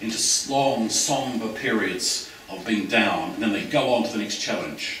lapse into long, sombre periods of being down, and then they go on to the next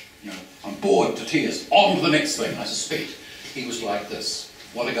challenge. You know, I'm bored to tears, on to the next thing. I suspect he was like this.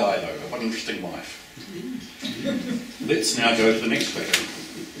 What a guy, though. What an interesting life. Let's now go to the next picture.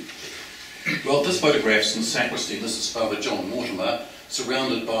 Well, this photograph's in the sacristy. This is Father John Mortimer,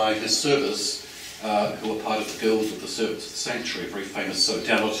 surrounded by his servers, who are part of the Guild of the Servants of the Sanctuary, a very famous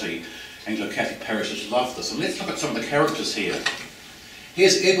sodality. Anglo-Catholic parishes love this. And let's look at some of the characters here.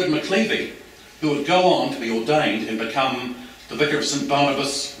 Here's Edward McLeavy, who would go on to be ordained and become the Vicar of St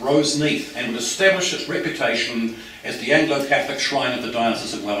Barnabas, Roseneath, and would establish its reputation as the Anglo-Catholic shrine of the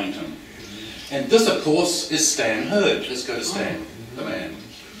Diocese of Wellington. And this, of course, is Stan Hurd. Let's go to Stan, the man,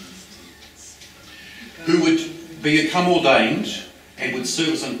 who would become ordained and would serve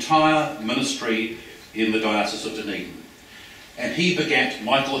his entire ministry in the Diocese of Dunedin. And he begat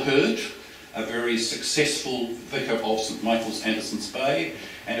Michael Hurd, a very successful Vicar of St Michael's, Anderson's Bay,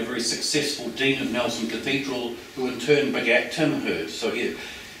 and a very successful Dean of Nelson Cathedral, who in turn begat Tim Hurd. So here,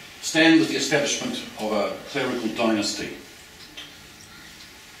 Stan was the establishment of a clerical dynasty.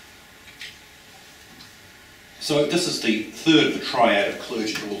 So this is the third of the triad of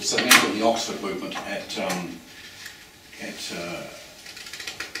clergy who will cement in the Oxford movement at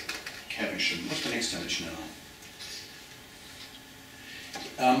Caversham. What's the next image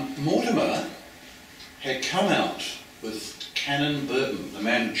now? Mortimer had come out with Canon Burton, the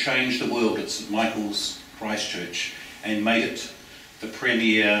man who changed the world at St Michael's Christchurch and made it the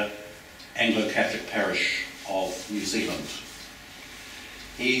premier Anglo-Catholic parish of New Zealand.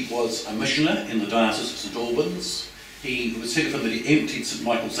 He was a missioner in the Diocese of St Albans. It was said of him that he emptied St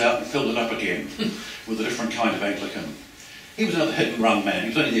Michael's out and filled it up again with a different kind of Anglican. He was another hit and run man. He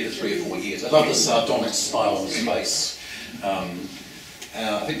was only there for 3 or 4 years. I love the sardonic smile on his face.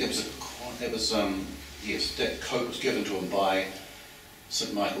 I think that coat was given to him by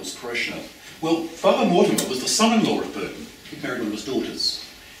St Michael's parishioner. Well, Father Mortimer was the son-in-law of Burton. He married one of his daughters.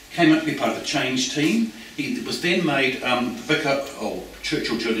 Came up to be part of the change team. He was then made vicar,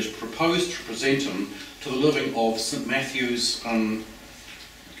 Churchill Julius proposed to present him to the living of St Matthew's,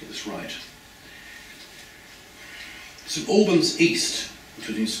 get this right, St Albans East, which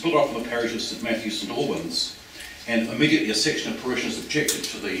had been split off from the parish of St Matthew's, St Albans, and immediately a section of parishioners objected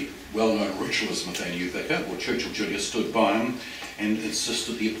to the well-known ritualism of their new vicar. Well, Churchill Julius stood by him and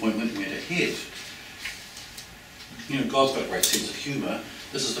insisted the appointment went ahead. You know, God's got a great sense of humour.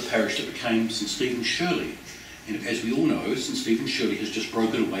 This is the parish that became St Stephen Shirley. And as we all know, St Stephen Shirley has just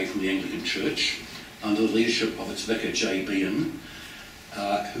broken away from the Anglican Church under the leadership of its vicar, J. Bean,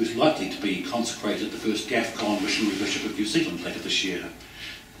 who's likely to be consecrated the first GAFCON missionary bishop of New Zealand later this year.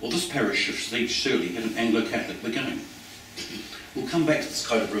 Well, this parish of St Shirley had an Anglo-Catholic beginning. We'll come back to this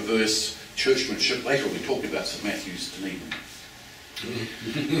kind of reverse churchmanship later when we talk about St Matthew's, Dunedin.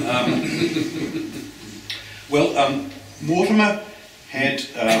 Mortimer had,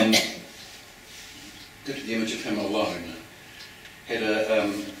 go to the image of him alone, had a, oh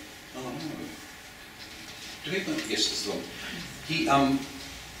no, do we have one? Yes, this is one. He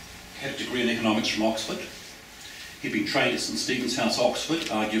had a degree in economics from Oxford. He'd been trained at St Stephen's House, Oxford,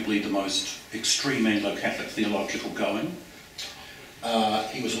 arguably the most extreme Anglo-Catholic theological going.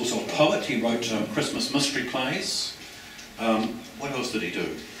 He was also a poet. He wrote Christmas mystery plays. What else did he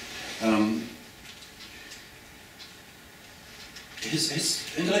do? His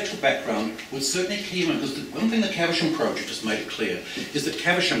intellectual background was certainly key, because one thing the Caversham Project has made it clear is that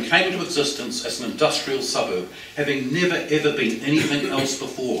Caversham came into existence as an industrial suburb, having never ever been anything else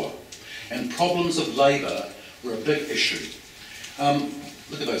before. And problems of labour were a big issue.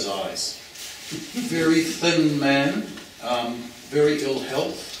 Look at those eyes. Very thin man, very ill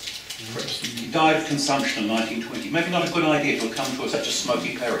health. He died of consumption in 1920. Maybe not a good idea to have come to such a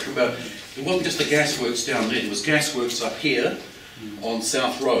smoky parish. Remember, it wasn't just the gasworks down there, there was gasworks up here on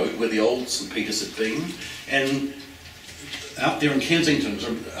South Road, where the old St Peter's had been, and out there in Kensington was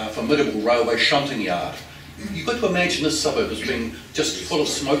a formidable railway shunting yard. You've got to imagine this suburb as being just full of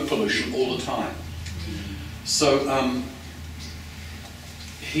smoke pollution all the time. So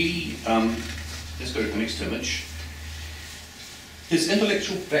let's go to the next image. His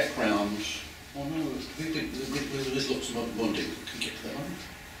intellectual background, oh no, this looks not wanting. Can we get to that one?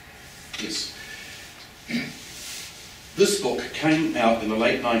 Yes. This book came out in the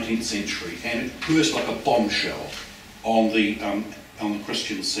late 19th century, and it burst like a bombshell on the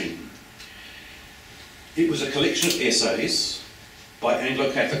Christian scene. It was a collection of essays by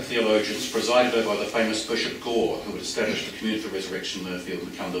Anglo-Catholic theologians presided over by the famous Bishop Gore, who had established the Community of the Resurrection in Mirfield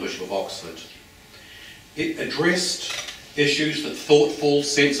and become the Bishop of Oxford. It addressed issues that thoughtful,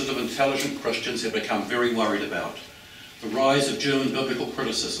 sensitive, intelligent Christians had become very worried about. The rise of German biblical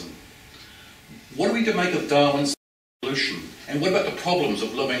criticism. What are we to make of Darwin's evolution? And what about the problems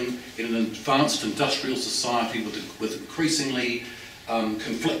of living in an advanced industrial society with increasingly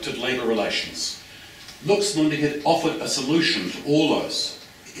conflicted labour relations? Luxemburg had offered a solution to all those.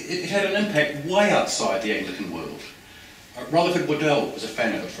 It had an impact way outside the Anglican world. Rutherford Waddell was a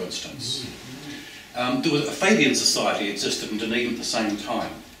fan of it, for instance. There was a Fabian society existed in Dunedin at the same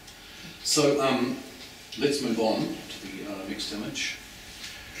time. So let's move on to the next image.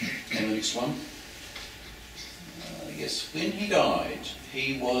 And the next one. Yes, when he died,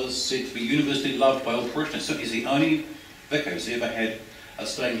 he was said to be universally loved by all parishioners. So he's the only vicar who's ever had a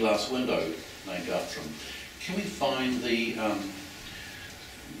stained glass window named after him. Can we find the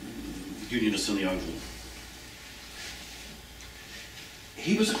Unionists in the Oval?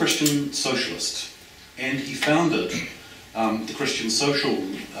 He was a Christian socialist, and he founded the Christian Social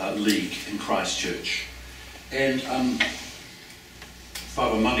League in Christchurch. And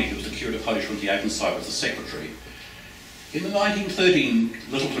Father Money, who was the curate of Holy Trinity Avonside, was the secretary. In the 1913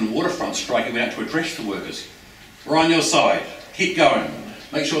 Littleton waterfront strike, he went out to address the workers. We're on your side, keep going.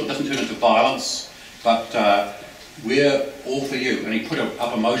 Make sure it doesn't turn into violence, but we're all for you. And he put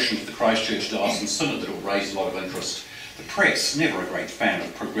up a motion to the Christchurch Diocesan Synod that will raise a lot of interest. The press, never a great fan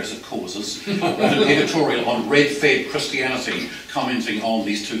of progressive causes, wrote an editorial on red-fed Christianity, commenting on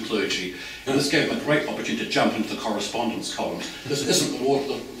these two clergy. And this gave him a great opportunity to jump into the correspondence columns. This isn't the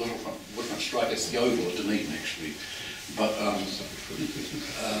waterfront strike, it's the Oval of Dunedin, actually. But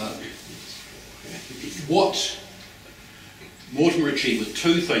what Mortimer achieved with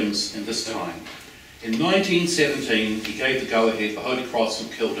two things in this time. In 1917, he gave the go-ahead for Holy Cross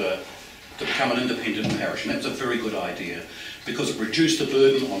St Kilda to become an independent parish, and that was a very good idea because it reduced the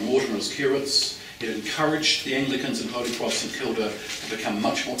burden on Mortimer's curates. It encouraged the Anglicans in Holy Cross St Kilda to become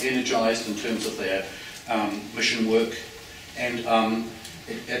much more energised in terms of their mission work, and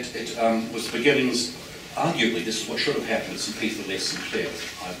it was the beginnings. Arguably, this is what should have happened at St Peter Less St Clair.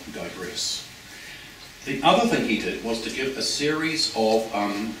 I digress. The other thing he did was to give a series of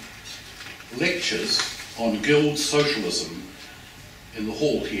lectures on guild socialism in the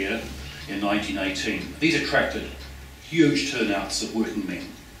hall here in 1918. These attracted huge turnouts of working men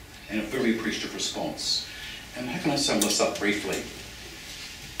and a very appreciative response. And how can I sum this up briefly?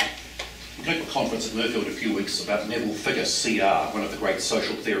 We came to a conference at Mirfield a few weeks about Neville Figure, CR, one of the great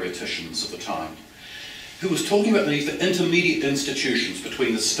social theoreticians of the time, who was talking about the need for intermediate institutions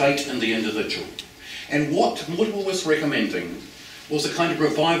between the state and the individual. And what Mortimer was recommending was a kind of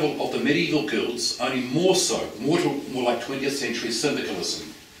revival of the medieval guilds, only more so, more like 20th century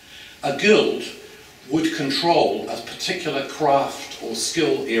syndicalism. A guild would control a particular craft or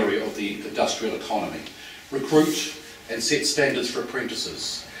skill area of the industrial economy, recruit and set standards for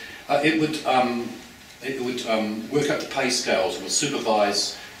apprentices. It would work up the pay scales and would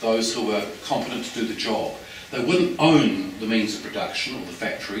supervise those who were competent to do the job. They wouldn't own the means of production or the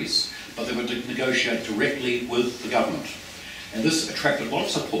factories, but they would negotiate directly with the government. And this attracted a lot of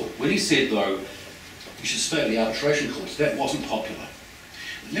support. When he said, though, you should stay at the arbitration courts, that wasn't popular.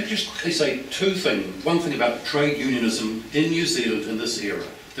 Let me just quickly say two things. One thing about trade unionism in New Zealand in this era.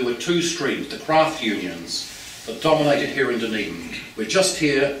 There were two streams, the craft unions that dominated here in Dunedin. We're just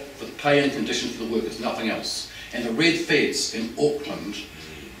here for the pay and conditions for the workers, nothing else. And the Red Feds in Auckland,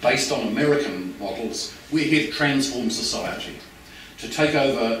 based on American models, we're here to transform society, to take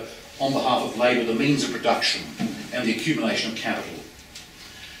over on behalf of labour the means of production and the accumulation of capital.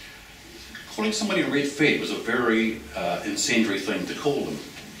 Calling somebody a Red Fed was a very incendiary thing to call them.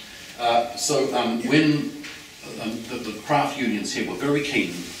 When the craft unions here were very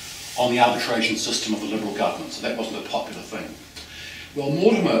keen on the arbitration system of the Liberal government, so that wasn't a popular thing. Well,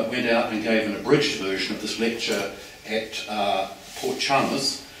 Mortimer went out and gave an abridged version of this lecture at Port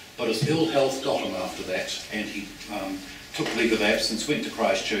Chalmers, but his ill health got him after that, and he took leave of absence, went to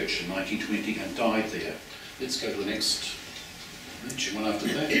Christchurch in 1920 and died there. Let's go to the next one after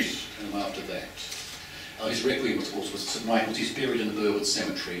that, and one after that. His requiem, of course, was at St Michael's. He's buried in the Burwood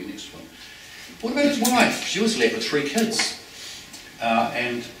Cemetery. Next one. What about his wife? She was left with 3 kids.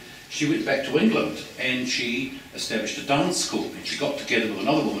 And she went back to England and she established a dance school. And she got together with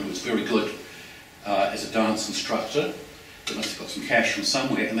another woman who was very good as a dance instructor. They must have got some cash from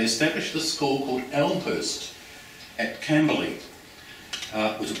somewhere. And they established this school called Elmhurst at Camberley.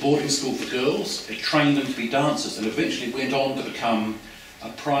 It was a boarding school for girls. It trained them to be dancers and eventually went on to become a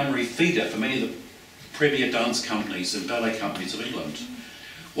primary feeder for many of the premier dance companies and ballet companies of England.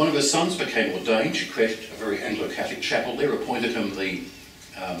 One of her sons became ordained. She created a very Anglo-Catholic chapel there, appointed him the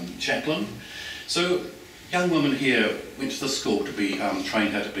chaplain. So young women here went to the school to be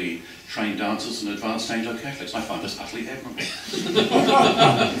trained how to be trained dancers and advanced Anglo-Catholics. I find this utterly admirable.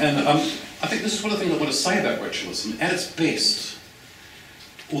 And I think this is one of the things I want to say about ritualism. At its best,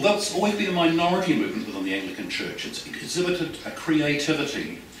 although it's always been a minority movement within the Anglican Church, it's exhibited a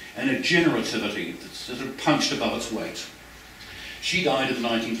creativity and a generativity that's sort of punched above its weight. She died in the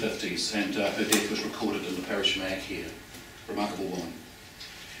 1950s, and her death was recorded in the parish mag here. Remarkable woman.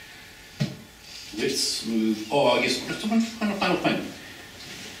 Let's move. Oh, yes, just one final thing.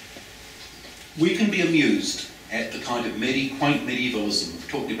 We can be amused at the kind of quaint medievalism of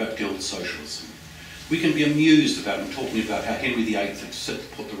talking about guild socialism. We can be amused about and talking about how Henry VIII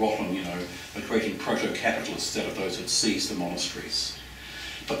had put the rot on, by creating proto-capitalists out of those who had seized the monasteries.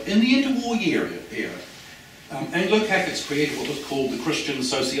 But in the interwar era, Anglo-Catholics created what was called the Christian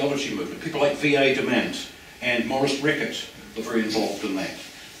sociology movement. People like V.A. Demant and Maurice Rickett were very involved in that,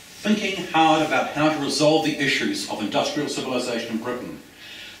 thinking hard about how to resolve the issues of industrial civilization in Britain.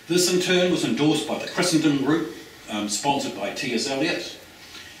 This in turn was endorsed by the Christendom group, sponsored by T.S. Eliot,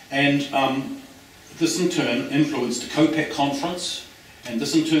 and this in turn influenced the COPEC conference, and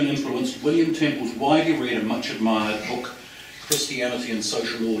this in turn influenced William Temple's widely read and much admired book, Christianity and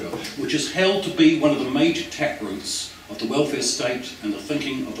Social Order, which is held to be one of the major taproots of the welfare state and the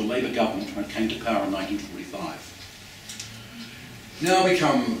thinking of the Labour government when it came to power in 1945. Now we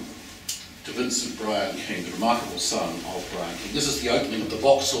come to Vincent Bryan King, the remarkable son of Bryan King. This is the opening of the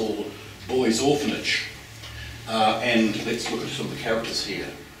Vauxhall Boys Orphanage, and let's look at some of the characters here.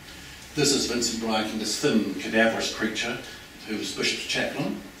 This is Vincent Bryan King, this thin, cadaverous creature who was Bishop's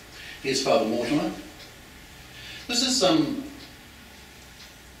chaplain. Here's Father Mortimer. This is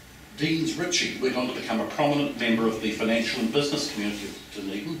Deans Ritchie, who went on to become a prominent member of the financial and business community of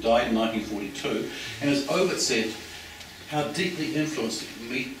Dunedin, died in 1942, and as Obert said, how deeply influenced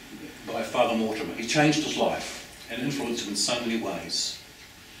me by Father Mortimer. He changed his life and influenced him in so many ways.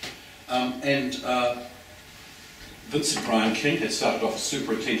 Vincent Bryan King had started off as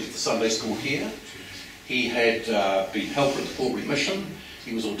superintendent of the Sunday school here. He had been helper at the Forbury Mission.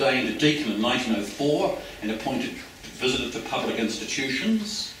 He was ordained a deacon in 1904 and appointed to visit the public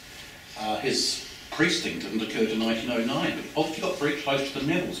institutions. His priesting didn't occur to 1909, but obviously got very close to the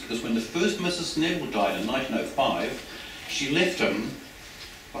Nevilles, because when the first Mrs. Neville died in 1905, she left him,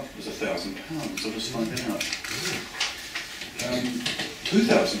 what was £1,000? I'll just find out.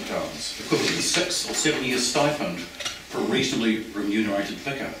 £2,000, equivalent to 6 or 7 years stipend for a reasonably remunerated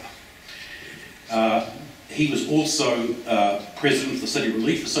vicar. He was also president of the City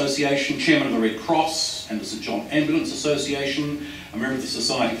Relief Association, chairman of the Red Cross and the St John Ambulance Association, a member of the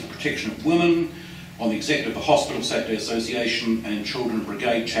Society for the Protection of Women, on the executive of the Hospital Saturday Association, and Children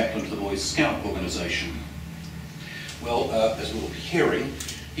Brigade chaplain to the Boys Scout organisation. Well, as we'll be hearing,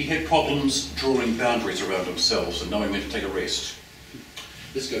 he had problems drawing boundaries around himself and knowing when to take a rest.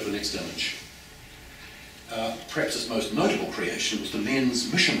 Let's go to the next image. Perhaps his most notable creation was the Men's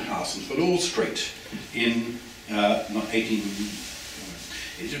Mission House in Fidel Street in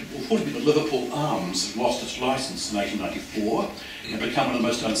it reported to be the Liverpool Arms, had lost its licence in 1894 and become one of the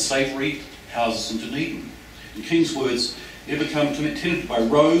most unsavoury houses in Dunedin. In King's words, it had become tenanted by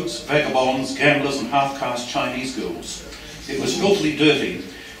rogues, vagabonds, gamblers and half-caste Chinese girls. It was filthily dirty.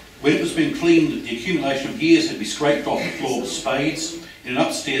 When it was being cleaned, the accumulation of years had been scraped off the floor with spades. In an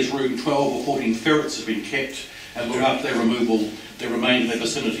upstairs room, 12 or 14 ferrets had been kept, and long after their removal, they remained in their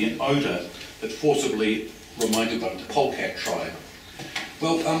vicinity an odour that forcibly reminded them of the polecat tribe.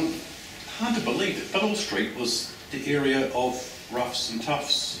 Well, hard to believe that Fidel Street was the area of roughs and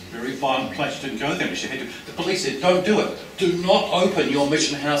toughs, very violent place. You didn't go there. The police said, don't do it. Do not open your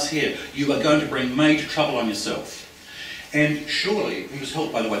mission house here. You are going to bring major trouble on yourself. And surely, he was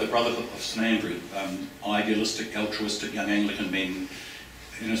helped, by the way, the Brotherhood of St Andrew, idealistic, altruistic young Anglican men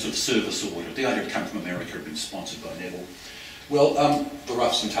in a sort of service order. The idea had come from America, had been sponsored by Neville. Well, the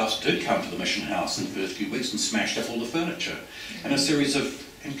roughs and toughs did come to the mission house in the first few weeks and smashed up all the furniture. And a series of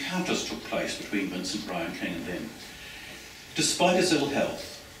encounters took place between Vincent Bryan King and them. Despite his ill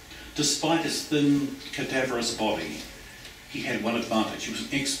health, despite his thin, cadaverous body, he had one advantage. He was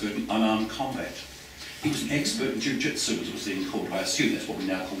an expert in unarmed combat. He was an expert in jiu-jitsu, as it was then called. I assume that's what we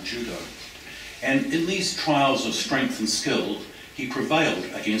now call judo. And in these trials of strength and skill, he prevailed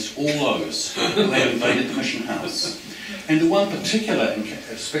against all those who had invaded the mission house. And the one particular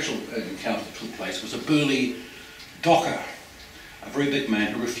special encounter that took place was a burly docker, a very big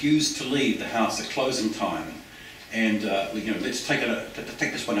man who refused to leave the house at closing time. and let's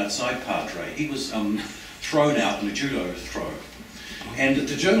take this one outside, Padre. He was thrown out in a judo throw, and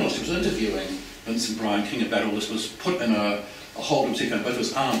the journalist who was interviewing Vincent Bryan King about all this was put in a hold himself and both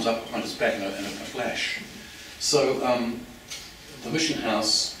his arms up behind his back in a flash. So the mission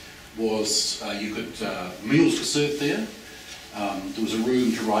house was, meals were served there. There was a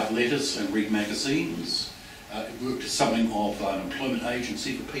room to write letters and read magazines. It worked as something of an employment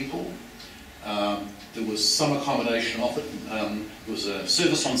agency for people. There was some accommodation offered. There was a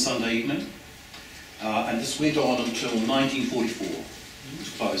service on Sunday evening. And this went on until 1944. It was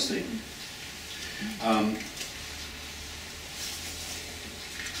closed then.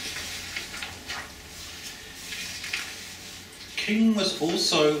 King was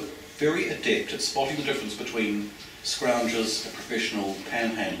also very adept at spotting the difference between scroungers and professional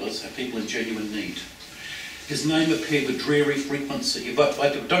panhandlers and people in genuine need. His name appeared with dreary frequency. But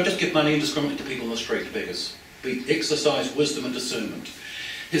don't just give money indiscriminately to people on the street, to beggars. Exercise wisdom and discernment.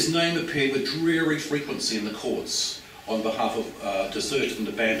 His name appeared with dreary frequency in the courts on behalf of deserted and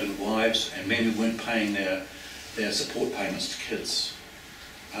abandoned wives and men who weren't paying their support payments to kids.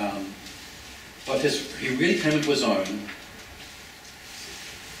 But he really came into his own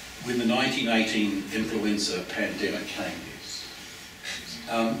when the 1918 influenza pandemic came.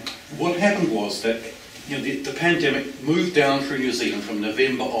 What happened was that the pandemic moved down through New Zealand from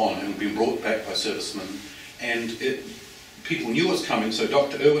November on and had been brought back by servicemen, and people knew it was coming, so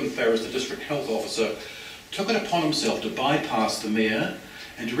Dr. Irwin Farris, the district health officer, took it upon himself to bypass the mayor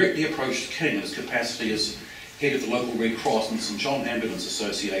and directly approached King in his capacity as head of the local Red Cross and St John Ambulance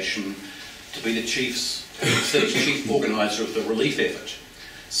Association to be the city's chief organiser of the relief effort.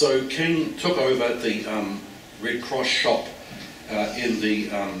 So King took over the Red Cross shop in the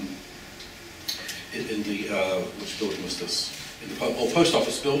which building was this? In the post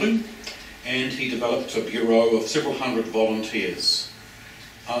office building, and he developed a bureau of several hundred volunteers.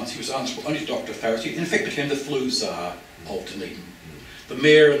 He was answerable only to Dr. Farris. He in effect became the flu czar of Dunedin. The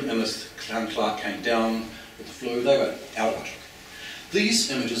mayor and the town clerk came down with the flu. They were out of it.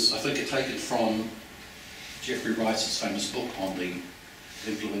 These images, I think, are taken from Geoffrey Rice's famous book on the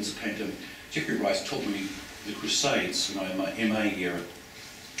influenza pandemic. Geoffrey Rice taught me the Crusades when I was in my MA year at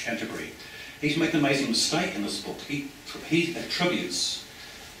Canterbury. He's made an amazing mistake in this book. He attributes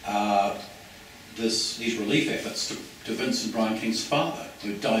these relief efforts to Vincent Bryan King's father,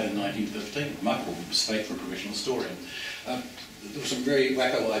 who died in 1915. Remarkable mistake for a professional historian. There were some very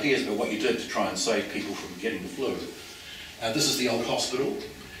wacko ideas about what you did to try and save people from getting the flu. This is the old hospital,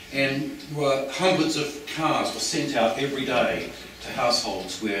 and there were hundreds of cars were sent out every day to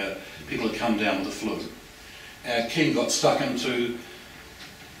households where people had come down with the flu. King got stuck into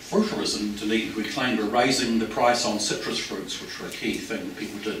Ritualism to Dunedin, who claimed were raising the price on citrus fruits, which were a key thing that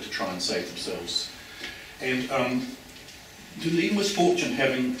people did to try and save themselves. And Dunedin was fortunate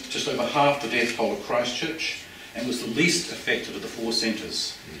having just over half the death toll of Christchurch and was the least affected of the four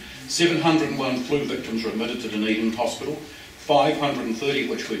centres. 701 flu victims were admitted to Dunedin Hospital, 530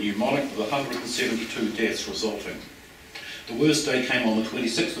 which were pneumonic, with 172 deaths resulting. The worst day came on the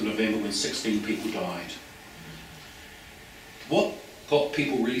 26th of November when 16 people died. What got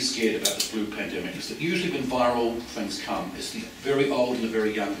people really scared about the flu pandemic is that usually when viral things come, it's the very old and the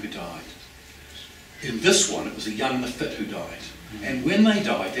very young who died. In this one, it was the young and the fit who died. And when they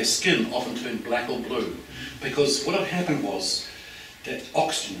died, their skin often turned black or blue, because what had happened was that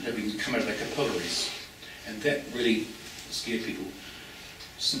oxygen had been come out of their capillaries, and that really scared people.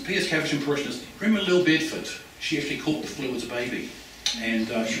 St Peter's Capuchin parishioners, remember Lil Bedford? She actually caught the flu as a baby, and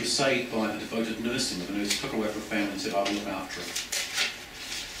she was saved by a devoted nursing. The nurse took her away from her family and said, I will look after her.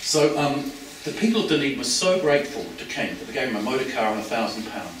 So the people of Dunedin were so grateful to King that they gave him a motor car and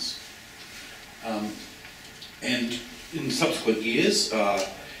 £1,000. And in subsequent years,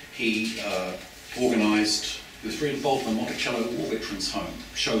 he organised, he was very involved in the Monticello War Veterans Home,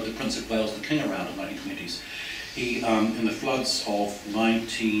 showed the Prince of Wales and the King around in the 1920s. He, in the floods of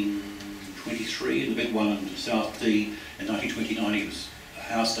 1923, and the big one in South D in 1929, he was a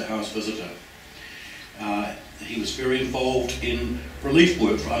house-to-house visitor. He was very involved in relief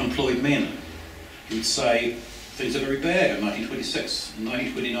work for unemployed men. He would say, things are very bad in 1926. In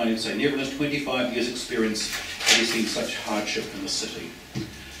 1929 he would say, never in his 25 years experience had he seen such hardship in the city.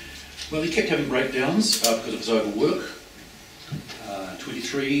 Well, he kept having breakdowns because of his overwork.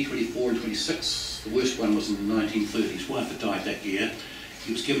 23, 24 and 26. The worst one was in the 1930s. His wife had died that year.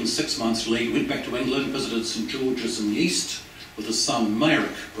 He was given 6 months leave, went back to England, visited St George's in the east with his son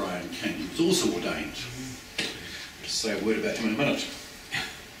Myrick Bryan King, who was also ordained. I'll just say a word about him in a minute.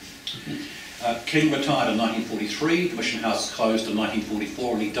 King retired in 1943, the mission house closed in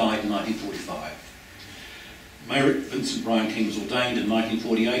 1944, and he died in 1945. Mayor Vincent Bryan King was ordained in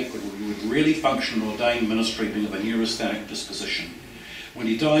 1948, but would really function in ordained ministry being of a neurasthenic disposition. When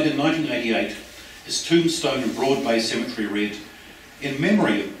he died in 1988, his tombstone in Broad Bay Cemetery read, "In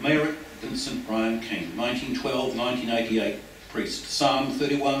memory of Mayor Vincent Bryan King, 1912-1988 priest, Psalm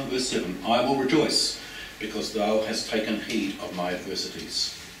 31 verse 7, I will rejoice because thou hast taken heed of my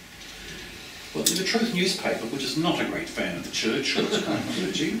adversities." Well, the Truth newspaper, which is not a great fan of the church or its kind of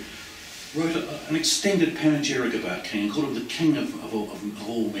clergy, wrote an extended panegyric about King and called him the king of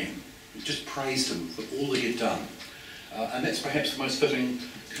all men. He just praised him for all that he had done. And that's perhaps the most fitting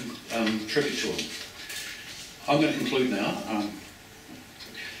tribute to him. I'm going to conclude now,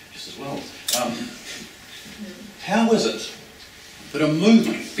 just as well. How is it that a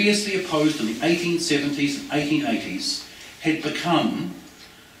movement fiercely opposed in the 1870s and 1880s had become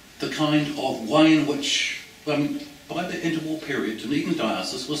the kind of way in which, by the interwar period, Dunedin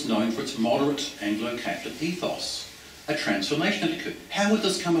Diocese was known for its moderate Anglo-Catholic ethos? A transformation had occurred. How would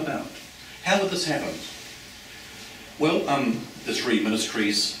this come about? How would this happen? Well, the three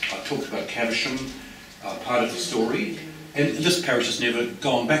ministries I talked about, Caversham, part of the story, and this parish has never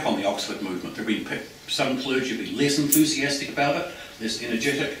gone back on the Oxford movement. There have been some clergy who have been less enthusiastic about it, less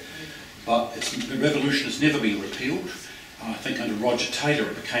energetic, but the revolution has never been repealed. I think under Roger Taylor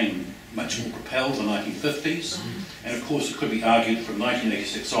it became much more propelled in the 1950s, and of course it could be argued from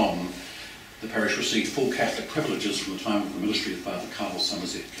 1986 on the parish received full Catholic privileges from the time of the ministry of Father Carl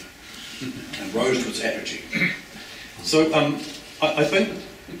Somersetker and rose to its apogee. So I think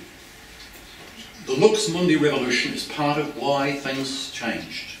the Lux Mundi revolution is part of why things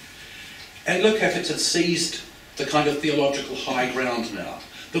changed. Anglo-Catholics had seized the kind of theological high ground now.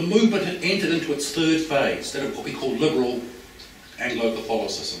 The movement had entered into its third phase, that of what we call liberal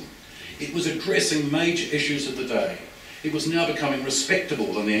Anglo-Catholicism. It was addressing major issues of the day. It was now becoming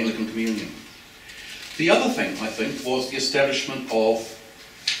respectable in the Anglican Communion. The other thing, I think, was the establishment of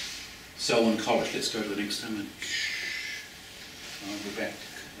Selwyn College. Let's go to the next image. We're back.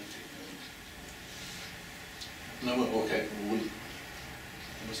 No, okay.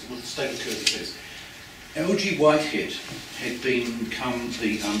 We'll stay with Curtis, please. L.G. Whitehead had become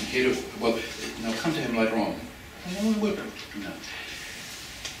the head of, well, I'll come to him later on. No.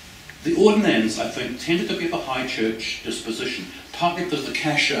 The ordinands, I think, tended to be of a high church disposition, partly because of the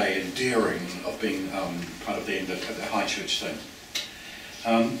cachet and daring of being part of the high church thing.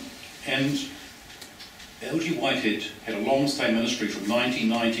 And L.G. Whitehead had a long-stay ministry from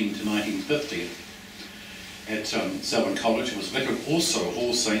 1919 to 1950 at Selwyn College. He was vicar also of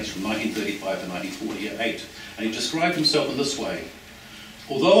All Saints from 1935 to 1948. And he described himself in this way: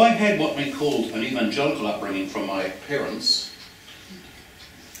 although I had what we called an evangelical upbringing from my parents,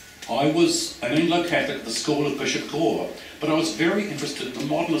 I was an Anglo-Catholic at the school of Bishop Gore, but I was very interested in the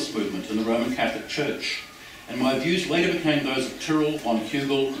modernist movement in the Roman Catholic Church, and my views later became those of Tyrrell, von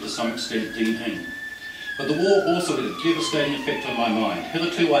Hugel, and to some extent Dean Hing. But the war also had a devastating effect on my mind.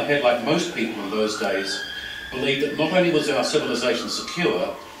 Hitherto I had, like most people in those days, believed that not only was our civilization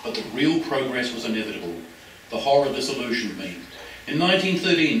secure, but that real progress was inevitable. The horror disillusioned me. In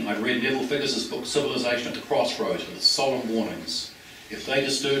 1913, I read Neville Figgers's book Civilization at the Crossroads with its solemn warnings. If they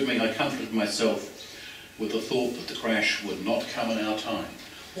disturbed me, I comforted myself with the thought that the crash would not come in our time.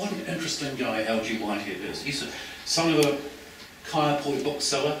 What an interesting guy L.G. Whitehead is. He's a son of a Kaiapoi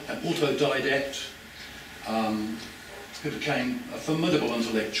bookseller, an autodidact, who became a formidable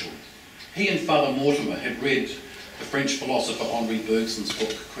intellectual. He and Father Mortimer had read the French philosopher Henri Bergson's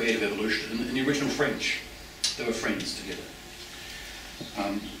book, Creative Evolution, in the original French. They were friends together.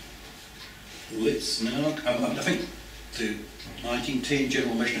 Let's now, I think the 1910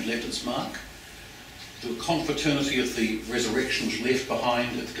 General Mission had left its mark. The confraternity of the Resurrection was left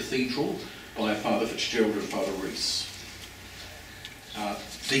behind at the cathedral by Father Fitzgerald and Father Rees.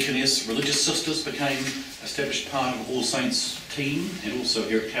 Deaconess religious sisters became established part of All Saints team, and also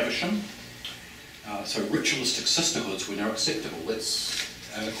here at Caversham. So ritualistic sisterhoods were now acceptable.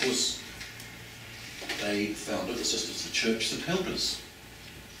 And of course, they founded the Sisters of the Church St Hilda's.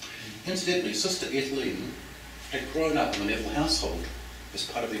 Incidentally, Sister Etheline had grown up in the Neville household as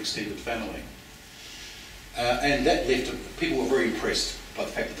part of the extended family. And that left, people were very impressed by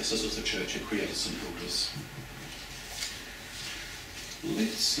the fact that the Sisters of the Church had created St Hilda's.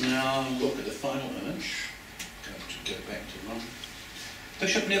 Let's now look at the final image. Go back to one.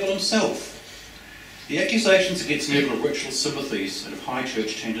 Bishop Neville himself. The accusations against Neville of ritual sympathies and of high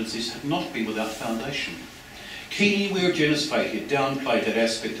church tendencies have not been without foundation. Keenly aware of Jenner's fate, he had downplayed that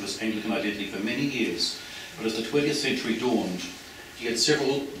aspect of his Anglican identity for many years, but as the 20th century dawned, he had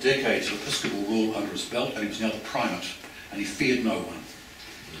several decades of episcopal rule under his belt, and he was now the primate, and he feared no one.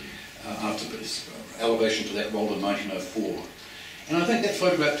 after his elevation to that role in 1904. And I think that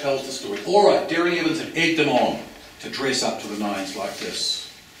photograph tells the story. All right, Derry Evans had egged him on to dress up to the nines like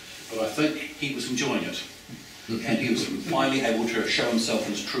this, but I think he was enjoying it, and he was finally able to show himself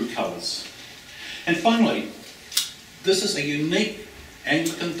in his true colours. And finally, this is a unique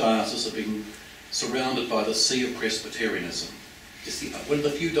Anglican diocese of being surrounded by the sea of Presbyterianism. It's one of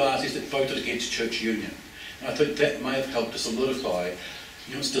the few dioceses that voted against church union. And I think that may have helped to solidify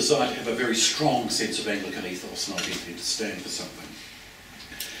its desire to have a very strong sense of Anglican ethos and identity, to stand for something.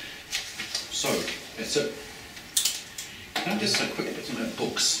 So, that's it. Now just a quick bit about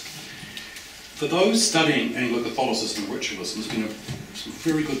books. For those studying Anglo-Catholicism and Ritualism, there's been some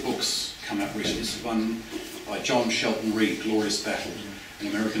very good books come out recently. There's one by John Shelton Reed, Glorious Battle, an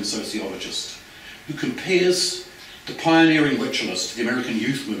American sociologist, who compares the pioneering ritualists to the American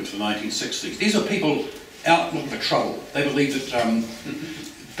youth movement of the 1960s. These are people out looking for trouble. They believed that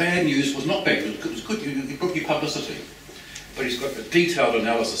bad news was not bad, it was good, it brought you publicity. But he's got a detailed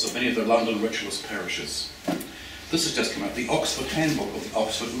analysis of many of the London ritualist parishes. This has just come out, the Oxford Handbook of the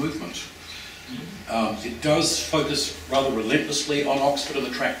Oxford Movement. It does focus rather relentlessly on Oxford and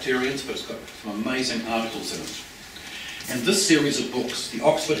the Tractarians, but it's got some amazing articles in it. And this series of books, the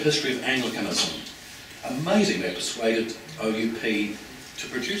Oxford History of Anglicanism, amazing they persuaded OUP to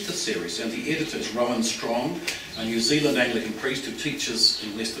produce this series, and the editor is Rowan Strong, a New Zealand Anglican priest who teaches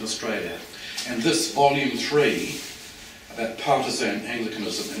in Western Australia. And this volume 3 about partisan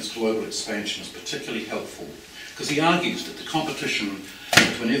Anglicanism and its global expansion is particularly helpful, because he argues that the competition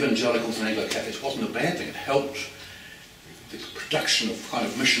between evangelicals and Anglo-Catholics wasn't a bad thing. It helped the production of kind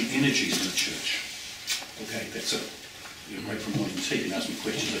of mission energies in the church. Okay, that's it. You're great for morning tea. You can ask me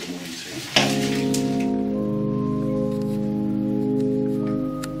questions at morning tea.